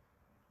people.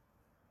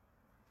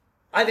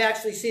 I've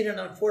actually seen it,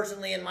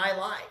 unfortunately, in my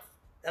life,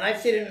 and I've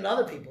seen it in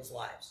other people's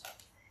lives.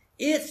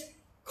 It's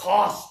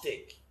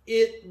caustic.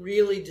 It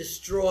really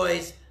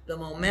destroys the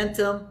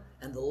momentum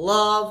and the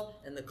love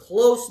and the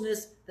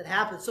closeness that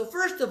happens. So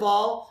first of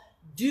all,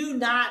 do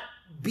not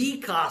be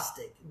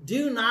caustic.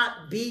 Do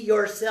not be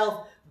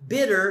yourself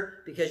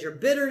bitter, because your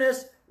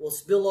bitterness will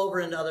spill over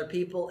into other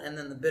people, and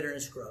then the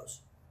bitterness grows.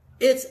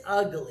 It's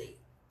ugly.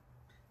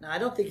 Now, I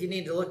don't think you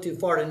need to look too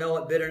far to know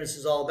what bitterness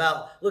is all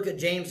about. Look at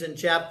James in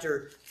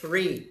chapter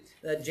 3.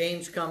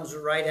 James comes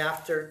right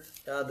after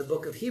the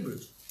book of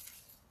Hebrews.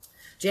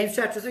 James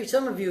chapter 3.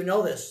 Some of you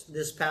know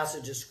this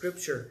passage of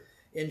scripture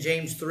in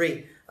James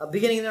 3.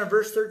 Beginning there in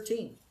verse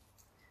 13.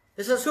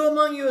 It says, who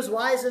among you is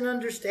wise and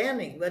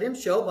understanding? Let him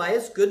show by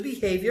his good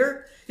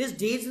behavior his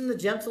deeds in the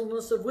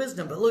gentleness of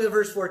wisdom. But look at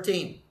verse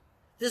 14.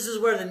 This is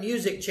where the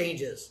music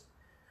changes.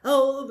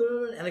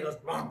 Oh, and it goes,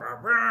 bah, bah,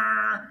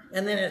 bah,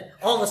 and then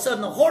all of a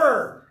sudden the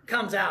horror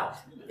comes out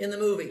in the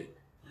movie.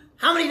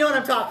 How many know what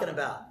I'm talking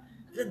about?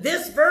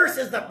 This verse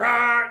is the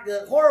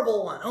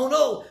horrible one. Oh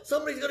no,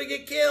 somebody's going to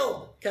get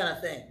killed kind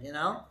of thing, you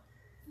know?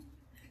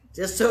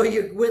 Just so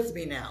you're with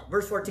me now.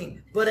 Verse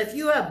 14. But if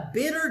you have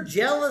bitter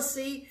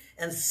jealousy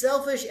and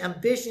selfish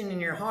ambition in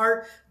your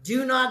heart,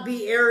 do not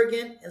be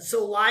arrogant and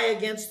so lie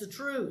against the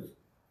truth.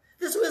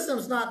 This wisdom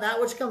is not that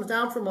which comes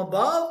down from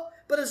above,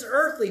 but is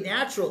earthly,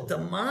 natural,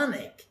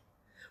 demonic.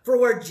 For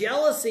where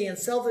jealousy and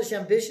selfish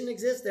ambition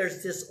exist,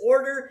 there's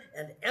disorder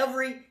and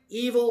every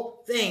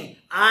evil thing.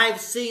 I've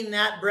seen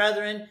that,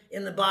 brethren,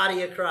 in the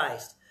body of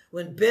Christ.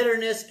 When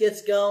bitterness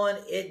gets going,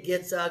 it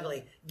gets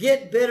ugly.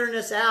 Get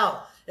bitterness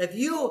out. If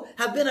you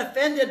have been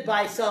offended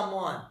by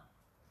someone,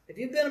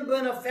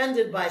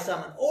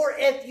 or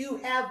if you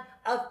have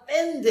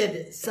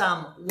offended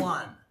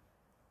someone,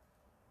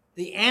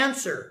 the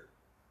answer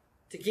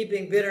to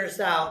keeping bitterness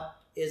out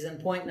is in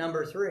point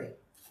number 3.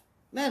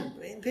 Man,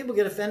 people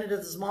get offended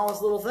at the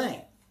smallest little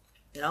thing.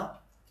 You know,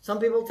 some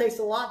people it takes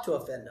a lot to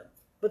offend them.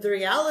 But the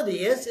reality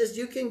is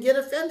you can get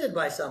offended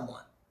by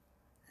someone.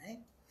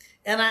 Okay?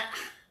 And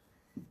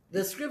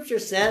the scripture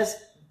says,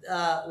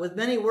 with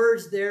many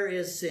words there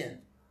is sin.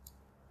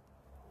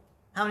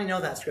 How many know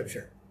that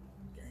scripture?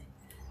 Okay.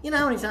 You know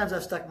how many times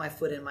I've stuck my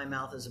foot in my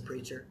mouth as a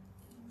preacher?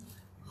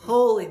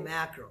 Holy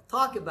mackerel.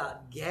 Talk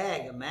about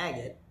gag a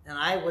maggot. And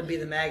I would be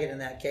the maggot in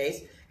that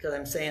case because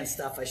I'm saying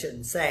stuff I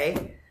shouldn't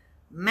say.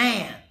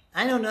 Man,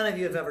 I know none of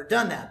you have ever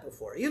done that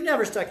before. You've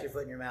never stuck your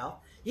foot in your mouth.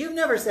 You've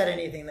never said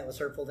anything that was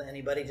hurtful to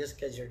anybody just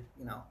because you're,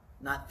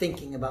 not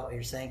thinking about what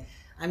you're saying.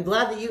 I'm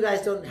glad that you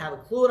guys don't have a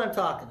clue what I'm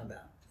talking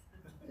about.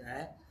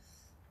 Okay?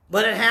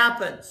 But it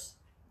happens.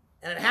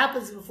 And it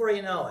happens before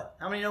you know it.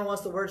 How many know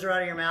once the words are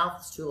out of your mouth,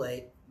 it's too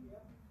late?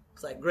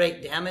 It's like,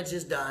 great, damage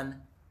is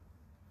done.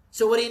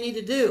 So what do you need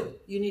to do?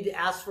 You need to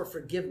ask for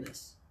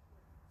forgiveness.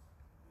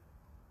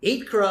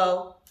 Eat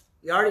crow.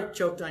 You already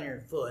choked on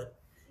your foot.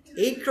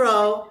 Eat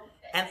crow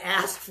and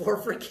ask for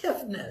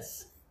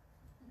forgiveness.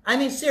 I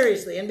mean,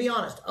 seriously, and be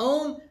honest.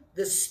 Own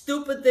the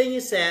stupid thing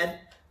you said,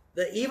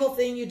 the evil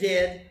thing you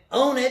did.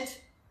 Own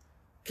it,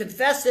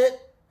 confess it,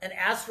 and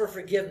ask for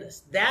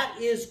forgiveness. That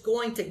is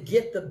going to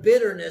get the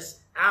bitterness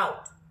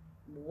out.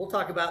 We'll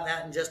talk about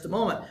that in just a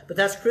moment, but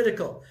that's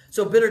critical.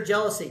 So bitter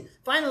jealousy.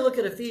 Finally, look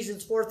at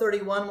Ephesians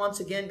 4:31. Once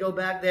again, go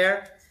back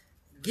there.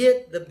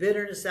 Get the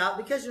bitterness out,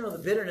 because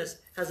the bitterness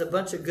has a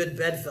bunch of good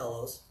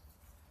bedfellows.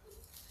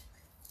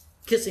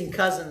 Kissing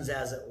cousins,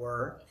 as it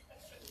were.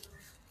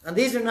 And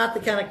these are not the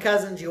kind of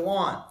cousins you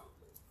want.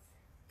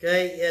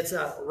 Okay, it's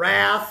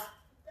wrath,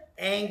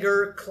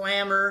 anger,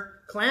 clamor.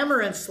 Clamor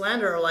and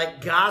slander are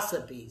like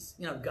gossipies,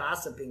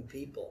 gossiping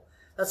people.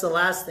 That's the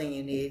last thing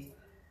you need.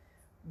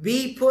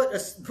 Be put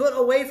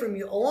away from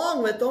you.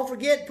 Along with, don't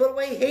forget, put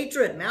away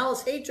hatred,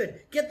 malice,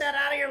 hatred. Get that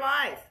out of your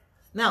life.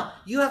 Now,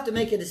 you have to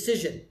make a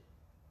decision.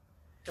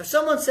 If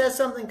someone says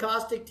something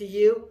caustic to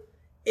you,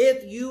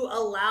 if you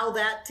allow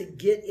that to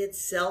get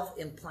itself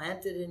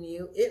implanted in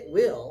you, it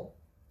will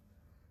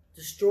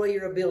destroy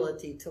your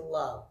ability to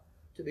love,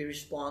 to be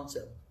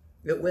responsive.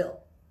 It will.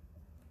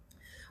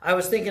 I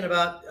was thinking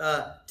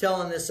about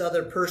telling this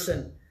other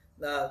person,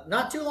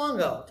 not too long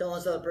ago,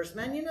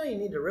 man, you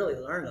need to really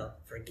learn to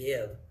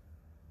forgive.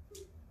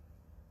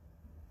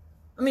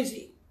 I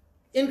mean,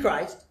 in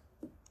Christ,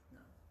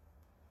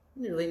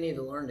 you really need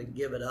to learn to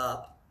give it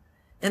up.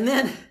 And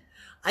then,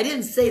 I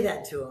didn't say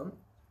that to him,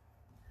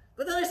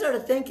 but then I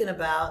started thinking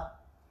about,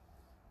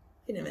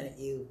 wait a minute,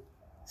 you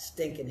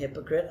stinking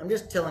hypocrite. I'm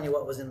just telling you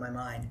what was in my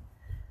mind.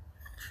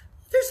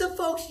 There's some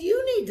folks,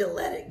 you need to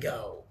let it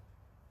go.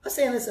 I'm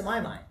saying this in my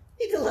mind.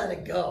 You need to let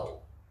it go.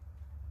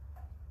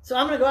 So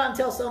I'm going to go out and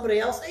tell somebody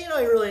else, hey,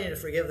 you really need to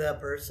forgive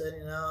that person,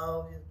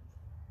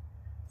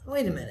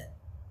 Wait a minute.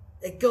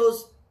 It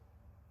goes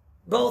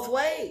both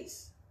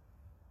ways.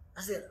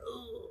 I said,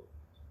 oh.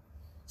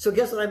 So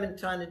guess what I've been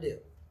trying to do?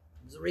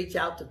 Is reach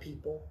out to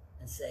people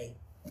and say,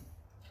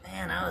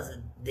 man, I was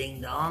a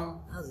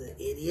ding-dong. I was an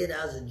idiot.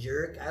 I was a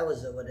jerk. I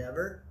was a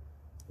whatever.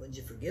 Wouldn't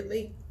you forgive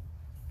me?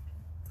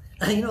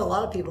 And a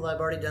lot of people I've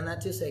already done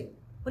that to say,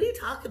 what are you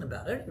talking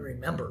about? I don't even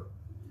remember.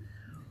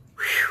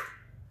 Whew.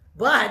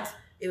 But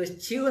it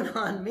was chewing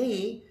on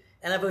me,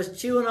 and if it was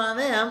chewing on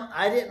them,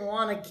 I didn't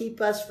want to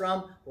keep us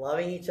from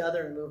loving each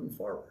other and moving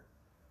forward.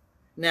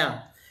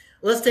 Now,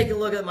 let's take a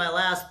look at my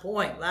last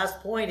point. Last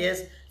point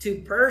is,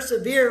 to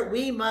persevere,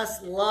 we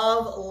must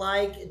love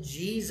like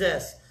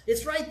Jesus.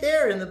 It's right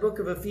there in the book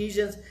of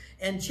Ephesians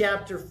and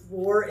chapter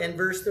 4 and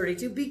verse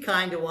 32. Be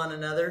kind to one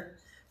another.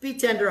 Be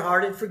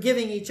tenderhearted,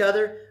 forgiving each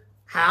other.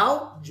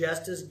 How?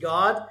 Just as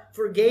God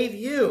forgave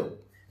you.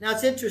 Now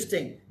it's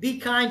interesting. Be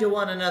kind to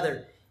one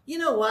another. You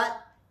know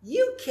what?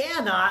 You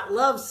cannot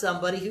love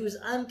somebody who's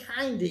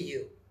unkind to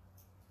you.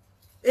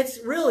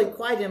 It's really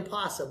quite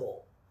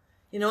impossible.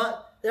 You know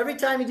what? Every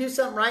time you do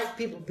something right,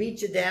 people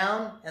beat you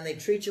down and they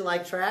treat you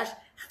like trash.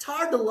 It's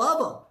hard to love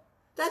them.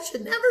 That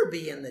should never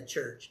be in the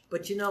church.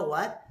 But you know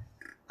what?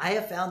 I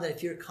have found that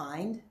if you're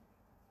kind,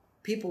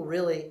 people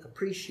really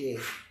appreciate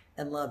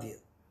and love you.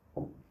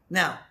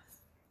 Now,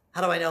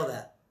 how do I know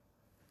that?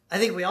 I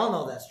think we all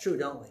know that's true,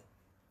 don't we?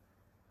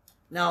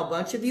 Now, a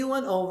bunch of you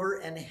went over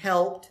and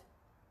helped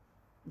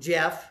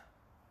Jeff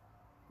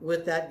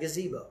with that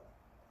gazebo.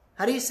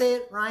 How do you say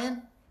it,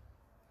 Ryan?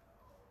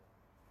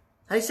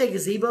 How do you say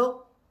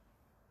gazebo?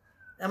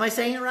 Am I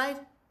saying it right?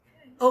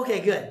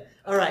 Okay, good.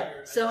 All right.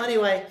 So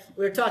anyway,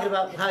 we were talking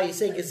about how you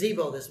say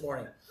gazebo this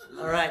morning.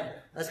 All right.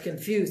 I was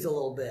confused a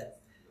little bit.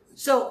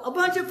 So a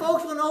bunch of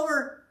folks went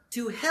over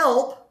to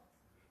help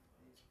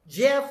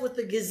Jeff with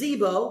the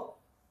gazebo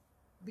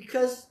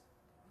because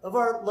of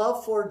our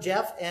love for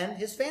Jeff and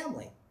his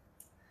family.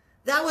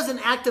 That was an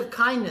act of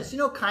kindness. You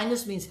know,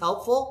 kindness means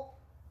helpful.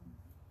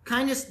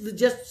 Kindness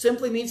just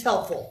simply means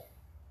helpful.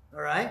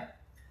 All right?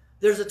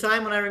 There's a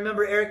time when I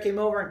remember Eric came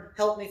over and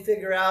helped me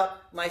figure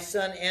out my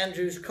son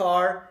Andrew's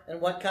car and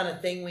what kind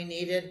of thing we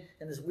needed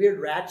and this weird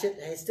ratchet.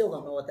 I still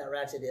don't know what that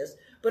ratchet is.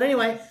 But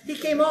anyway, he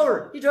came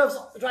over. He drives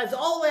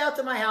all the way out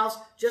to my house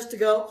just to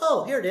go,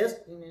 oh, here it is.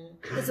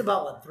 It's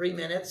about, 3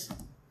 minutes?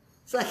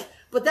 It's like,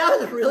 but that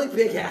was a really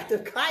big act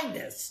of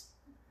kindness.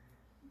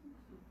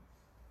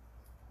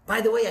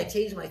 By the way, I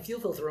changed my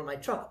fuel filter on my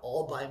truck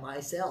all by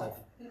myself.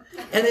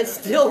 And it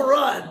still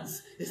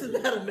runs. Isn't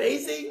that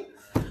amazing?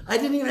 I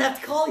didn't even have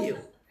to call you.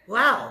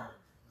 Wow.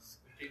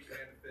 Teach a man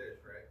to fish,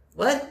 right?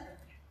 What?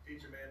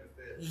 Teach a man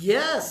to fish.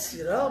 Yes,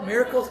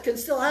 miracles can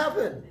still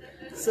happen.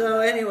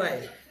 So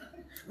anyway,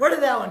 where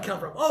did that one come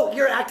from? Oh,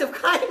 your act of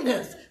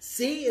kindness.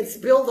 See, it's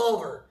spilled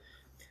over.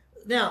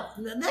 Now,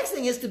 the next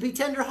thing is to be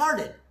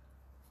tenderhearted.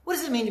 What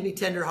does it mean to be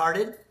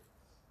tenderhearted?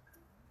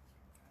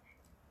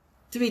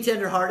 To be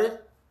tenderhearted?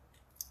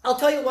 I'll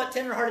tell you what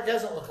tenderhearted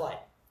doesn't look like.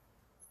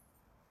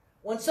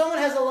 When someone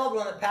has a loved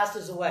one that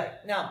passes away.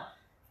 Now,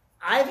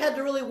 I've had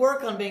to really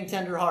work on being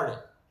tenderhearted.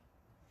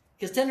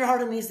 Because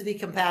tenderhearted means to be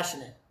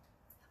compassionate.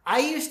 I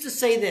used to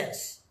say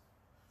this.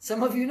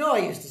 Some of you know I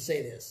used to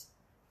say this.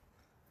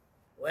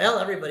 Well,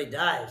 everybody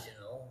dies,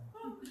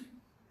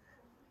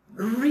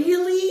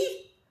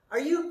 Really? Are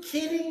you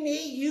kidding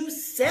me? You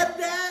said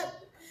that?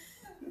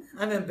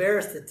 I'm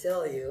embarrassed to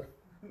tell you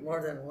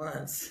more than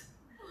once.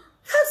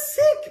 That's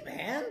sick,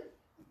 man.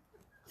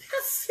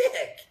 That's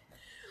sick.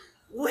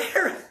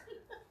 Where?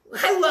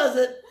 I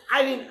wasn't.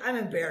 I'm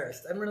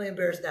embarrassed. I'm really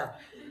embarrassed now.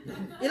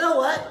 You know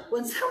what?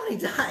 When somebody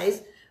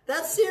dies,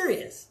 that's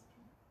serious.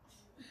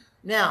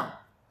 Now,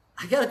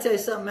 I got to tell you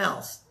something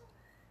else.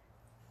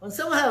 When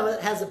someone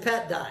has a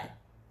pet die,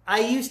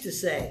 I used to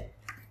say,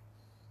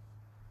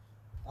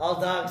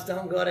 all dogs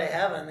don't go to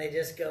heaven, they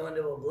just go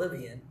into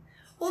oblivion.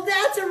 Well,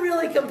 that's a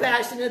really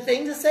compassionate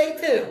thing to say,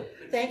 too.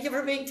 Thank you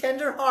for being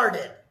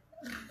tender-hearted.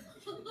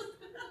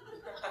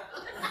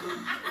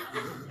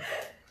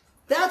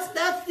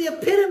 That's the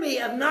epitome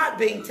of not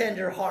being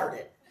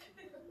tender-hearted.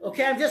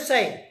 Okay, I'm just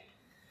saying.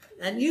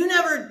 And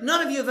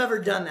none of you have ever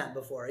done that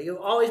before.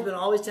 You've always been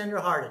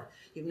tender-hearted.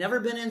 You've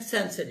never been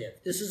insensitive.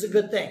 This is a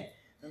good thing.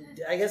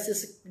 I guess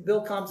this is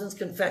Bill Compton's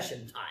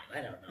confession time.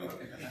 I don't know.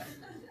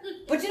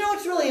 But you know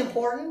what's really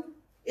important?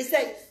 Is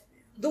that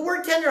the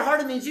word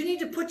tender-hearted means you need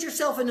to put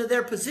yourself into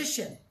their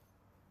position.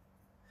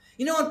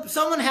 You know, when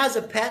someone has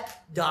a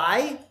pet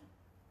die,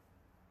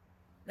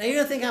 now you're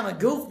going to think I'm a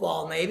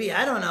goofball maybe,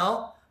 I don't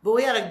know. But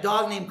we had a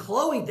dog named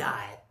Chloe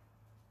die.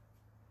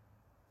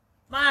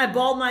 I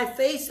bawled my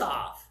face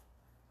off.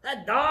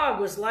 That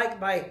dog was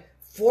like my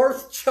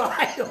fourth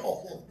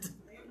child.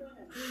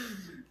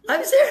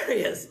 I'm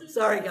serious.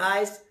 Sorry,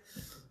 guys.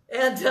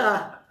 And,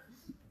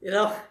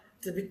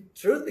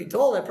 truth be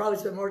told, I probably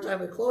spent more time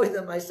with Chloe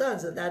than my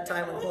sons at that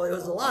time when Chloe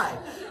was alive.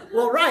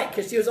 Well, right,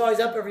 because she was always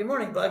up every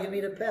morning bugging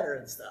me to pet her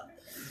and stuff.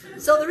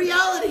 So the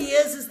reality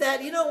is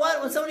that, you know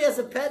what? When somebody has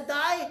a pet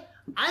die,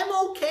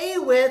 I'm okay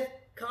with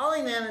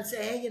calling them and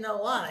say, hey, you know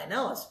what? I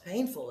know it's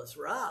painful. It's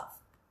rough.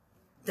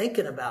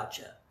 Thinking about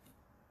you.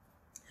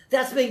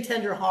 That's being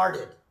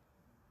tender-hearted.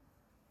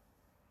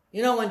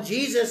 You know, when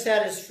Jesus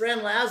had his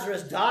friend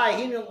Lazarus die,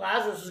 he knew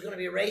Lazarus was going to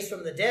be raised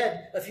from the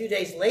dead a few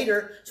days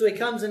later. So he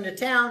comes into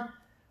town.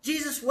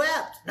 Jesus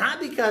wept. Not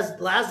because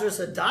Lazarus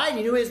had died.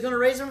 He knew he was going to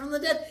raise him from the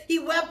dead. He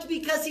wept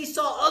because he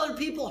saw other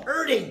people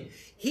hurting.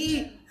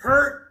 He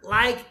hurt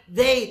like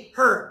they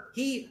hurt.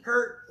 He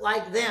hurt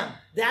like them.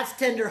 That's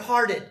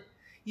tender-hearted.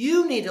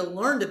 You need to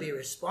learn to be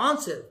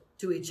responsive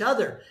to each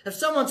other. If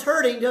someone's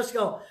hurting, just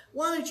go,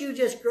 why don't you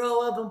just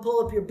grow up and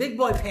pull up your big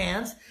boy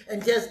pants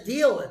and just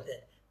deal with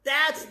it?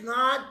 That's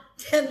not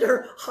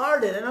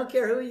tender-hearted. I don't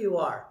care who you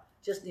are.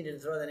 Just needed to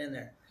throw that in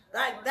there.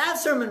 That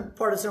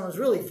part of the sermon was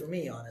really for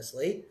me,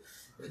 honestly.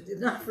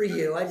 Not for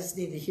you. I just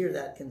need to hear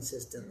that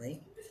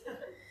consistently.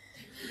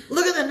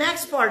 Look at the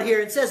next part here.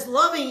 It says,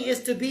 loving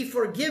is to be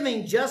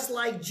forgiving just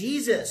like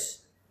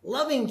Jesus.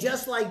 Loving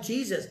just like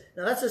Jesus.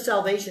 Now, that's a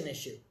salvation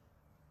issue.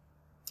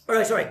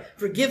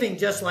 Forgiving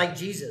just like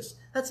Jesus.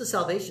 That's a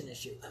salvation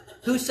issue.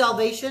 Whose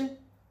salvation?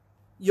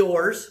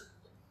 Yours.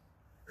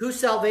 Whose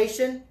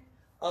salvation?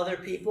 Other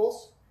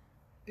people's.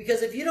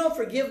 Because if you don't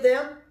forgive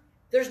them,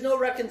 there's no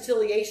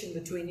reconciliation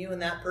between you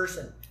and that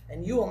person.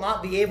 And you will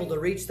not be able to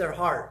reach their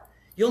heart.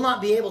 You'll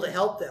not be able to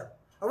help them.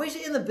 Are we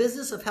in the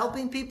business of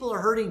helping people or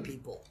hurting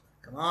people?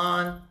 Come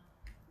on.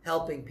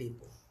 Helping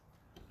people.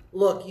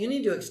 Look, you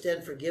need to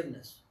extend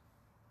forgiveness.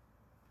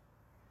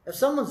 If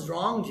someone's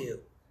wronged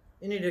you,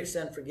 you need to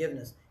extend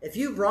forgiveness. If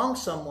you've wronged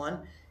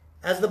someone,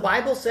 As the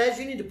Bible says,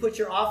 you need to put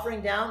your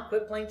offering down,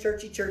 quit playing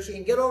churchy,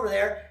 and get over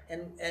there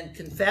and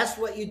confess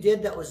what you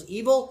did that was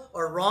evil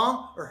or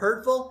wrong or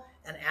hurtful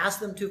and ask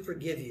them to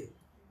forgive you.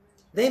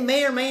 They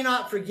may or may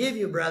not forgive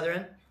you,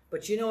 brethren,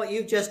 but you know what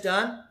you've just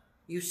done?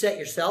 You set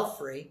yourself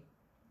free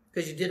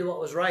because you did what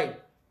was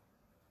right.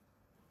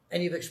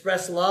 And you've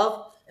expressed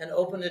love and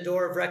opened the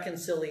door of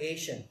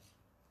reconciliation.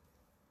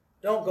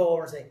 Don't go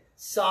over and say,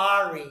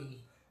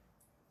 sorry.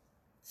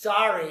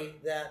 Sorry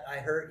that I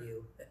hurt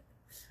you.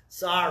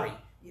 Sorry.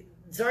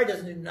 Sorry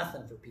doesn't do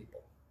nothing for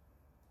people.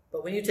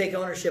 But when you take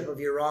ownership of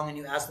your wrong and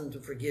you ask them to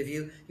forgive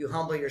you, you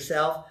humble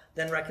yourself,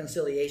 then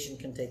reconciliation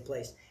can take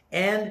place.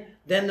 And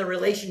then the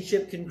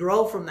relationship can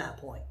grow from that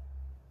point.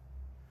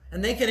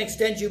 And they can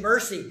extend you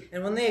mercy.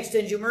 And when they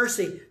extend you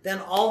mercy, then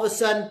all of a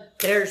sudden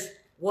there's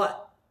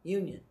what?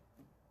 Union.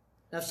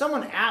 Now, if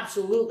someone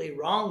absolutely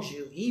wrongs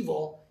you,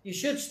 evil, you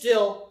should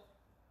still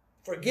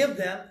forgive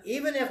them,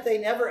 even if they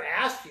never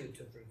asked you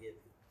to forgive you. You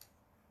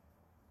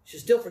should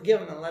still forgive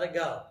them and let it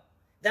go.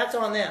 That's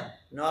on them,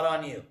 not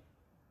on you.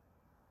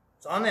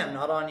 It's on them,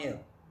 not on you.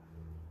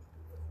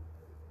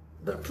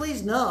 But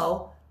please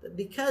know that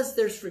because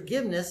there's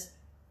forgiveness,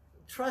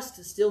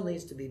 trust still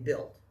needs to be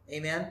built.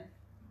 Amen?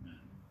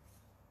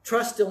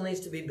 Trust still needs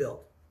to be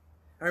built.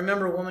 I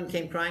remember a woman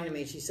came crying to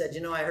me. She said,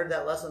 I heard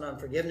that lesson on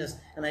forgiveness,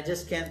 and I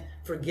just can't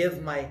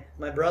forgive my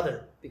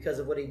brother because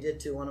of what he did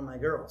to one of my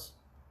girls.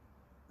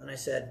 And I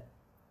said,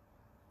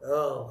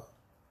 oh.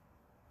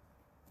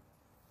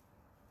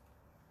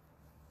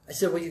 I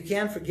said, well, you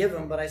can forgive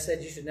him, but I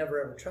said you should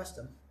never ever trust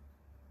him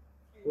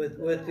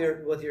with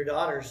your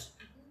daughters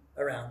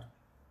around.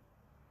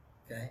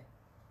 Okay?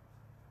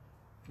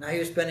 Now he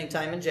was spending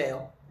time in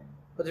jail.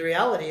 But the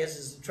reality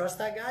is to trust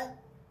that guy?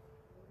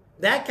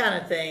 That kind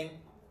of thing,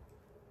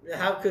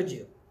 how could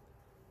you?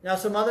 Now,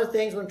 some other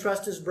things, when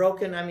trust is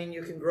broken,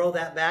 you can grow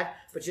that back.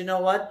 But you know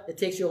what? It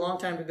takes you a long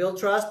time to build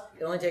trust.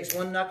 It only takes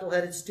one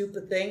knuckleheaded,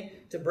 stupid thing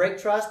to break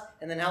trust.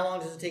 And then how long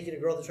does it take you to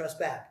grow the trust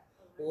back?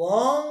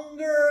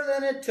 Longer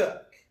than it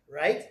took,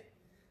 right?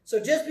 So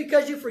just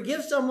because you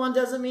forgive someone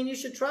doesn't mean you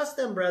should trust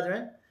them,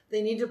 brethren.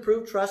 They need to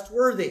prove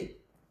trustworthy.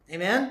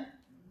 Amen?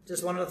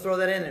 Just wanted to throw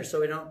that in there so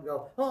we don't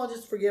go, I'll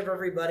just forgive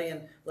everybody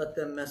and let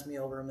them mess me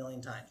over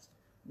 1,000,000 times.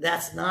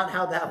 That's not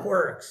how that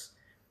works.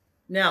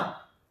 Now,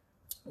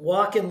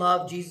 walk in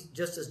love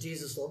just as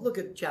Jesus loved. Look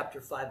at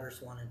chapter 5,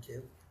 verse 1 and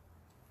 2.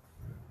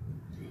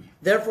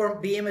 Therefore,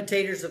 be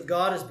imitators of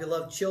God as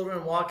beloved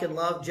children. Walk in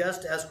love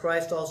just as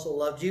Christ also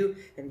loved you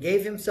and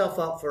gave himself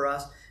up for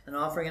us, an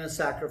offering and a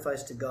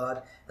sacrifice to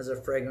God as a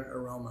fragrant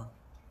aroma.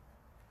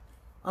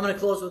 I'm going to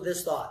close with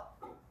this thought.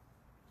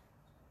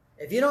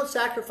 If you don't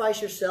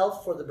sacrifice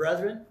yourself for the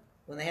brethren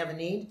when they have a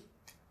need,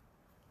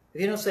 if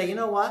you don't say, you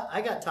know what,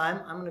 I got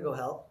time, I'm going to go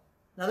help.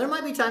 Now, there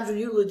might be times when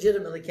you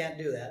legitimately can't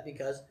do that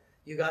because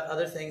you got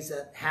other things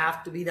that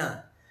have to be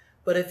done.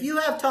 But if you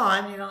have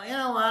time, you know what,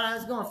 I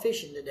was going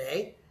fishing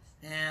today,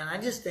 and I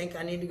just think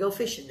I need to go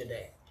fishing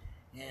today.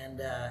 And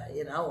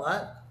you know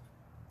what?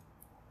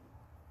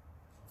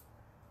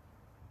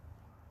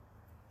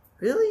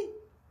 Really?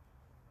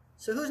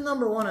 So who's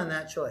number one on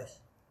that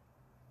choice?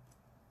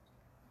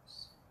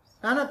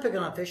 I'm not picking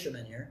on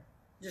fishermen here.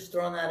 Just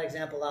throwing that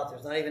example out there.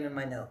 It's not even in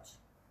my notes.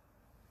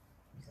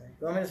 Okay.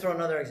 If you want me to throw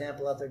another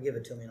example out there, give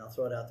it to me, and I'll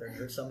throw it out there and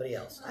hurt somebody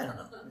else. I don't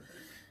know.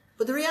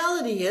 But the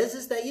reality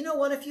is that, you know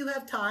what? If you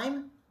have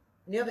time,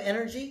 and you have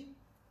energy,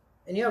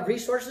 and you have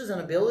resources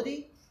and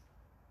ability,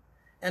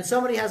 and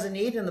somebody has a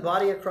need in the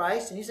body of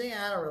Christ, and you say,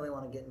 I don't really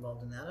want to get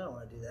involved in that. I don't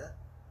want to do that.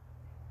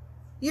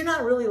 You're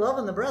not really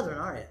loving the brethren,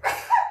 are you?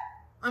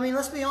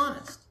 Let's be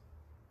honest.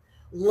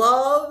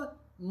 Love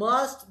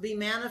must be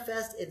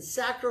manifest in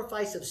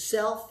sacrifice of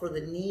self for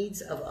the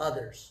needs of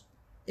others.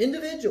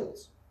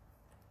 Individuals.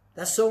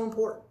 That's so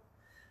important.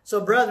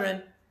 So,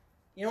 brethren,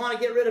 you want to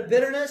get rid of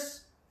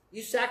bitterness?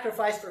 You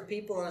sacrifice for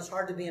people, and it's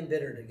hard to be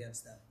embittered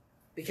against them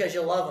because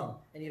you love them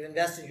and you've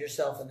invested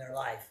yourself in their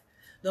life.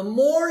 The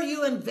more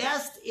you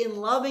invest in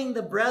loving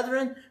the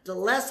brethren, the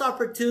less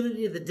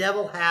opportunity the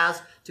devil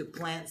has to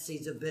plant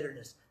seeds of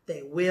bitterness.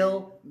 They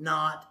will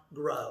not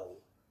grow.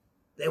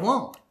 They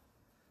won't.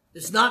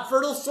 It's not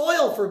fertile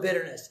soil for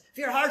bitterness. If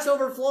your heart's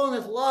overflowing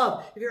with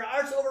love, if your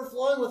heart's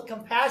overflowing with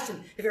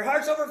compassion, if your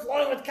heart's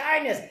overflowing with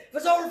kindness, if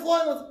it's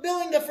overflowing with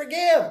willing to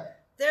forgive,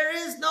 there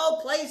is no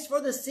place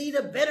for the seed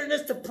of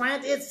bitterness to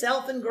plant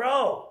itself and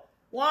grow.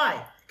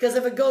 Why? Because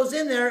if it goes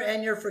in there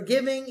and you're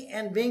forgiving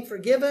and being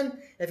forgiven,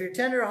 if you're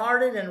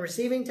tenderhearted and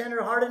receiving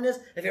tenderheartedness,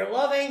 if you're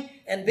loving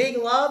and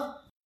being loved.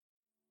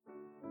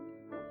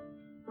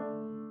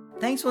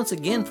 Thanks once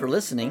again for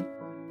listening.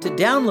 To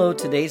download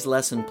today's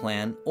lesson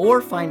plan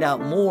or find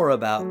out more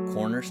about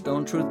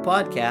Cornerstone Truth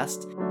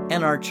Podcast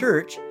and our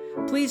church,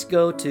 please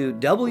go to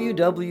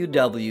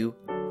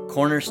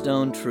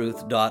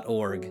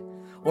www.cornerstonetruth.org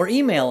or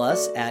email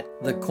us at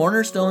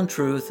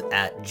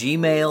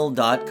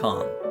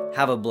thecornerstonetruth@gmail.com.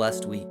 Have a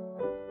blessed week.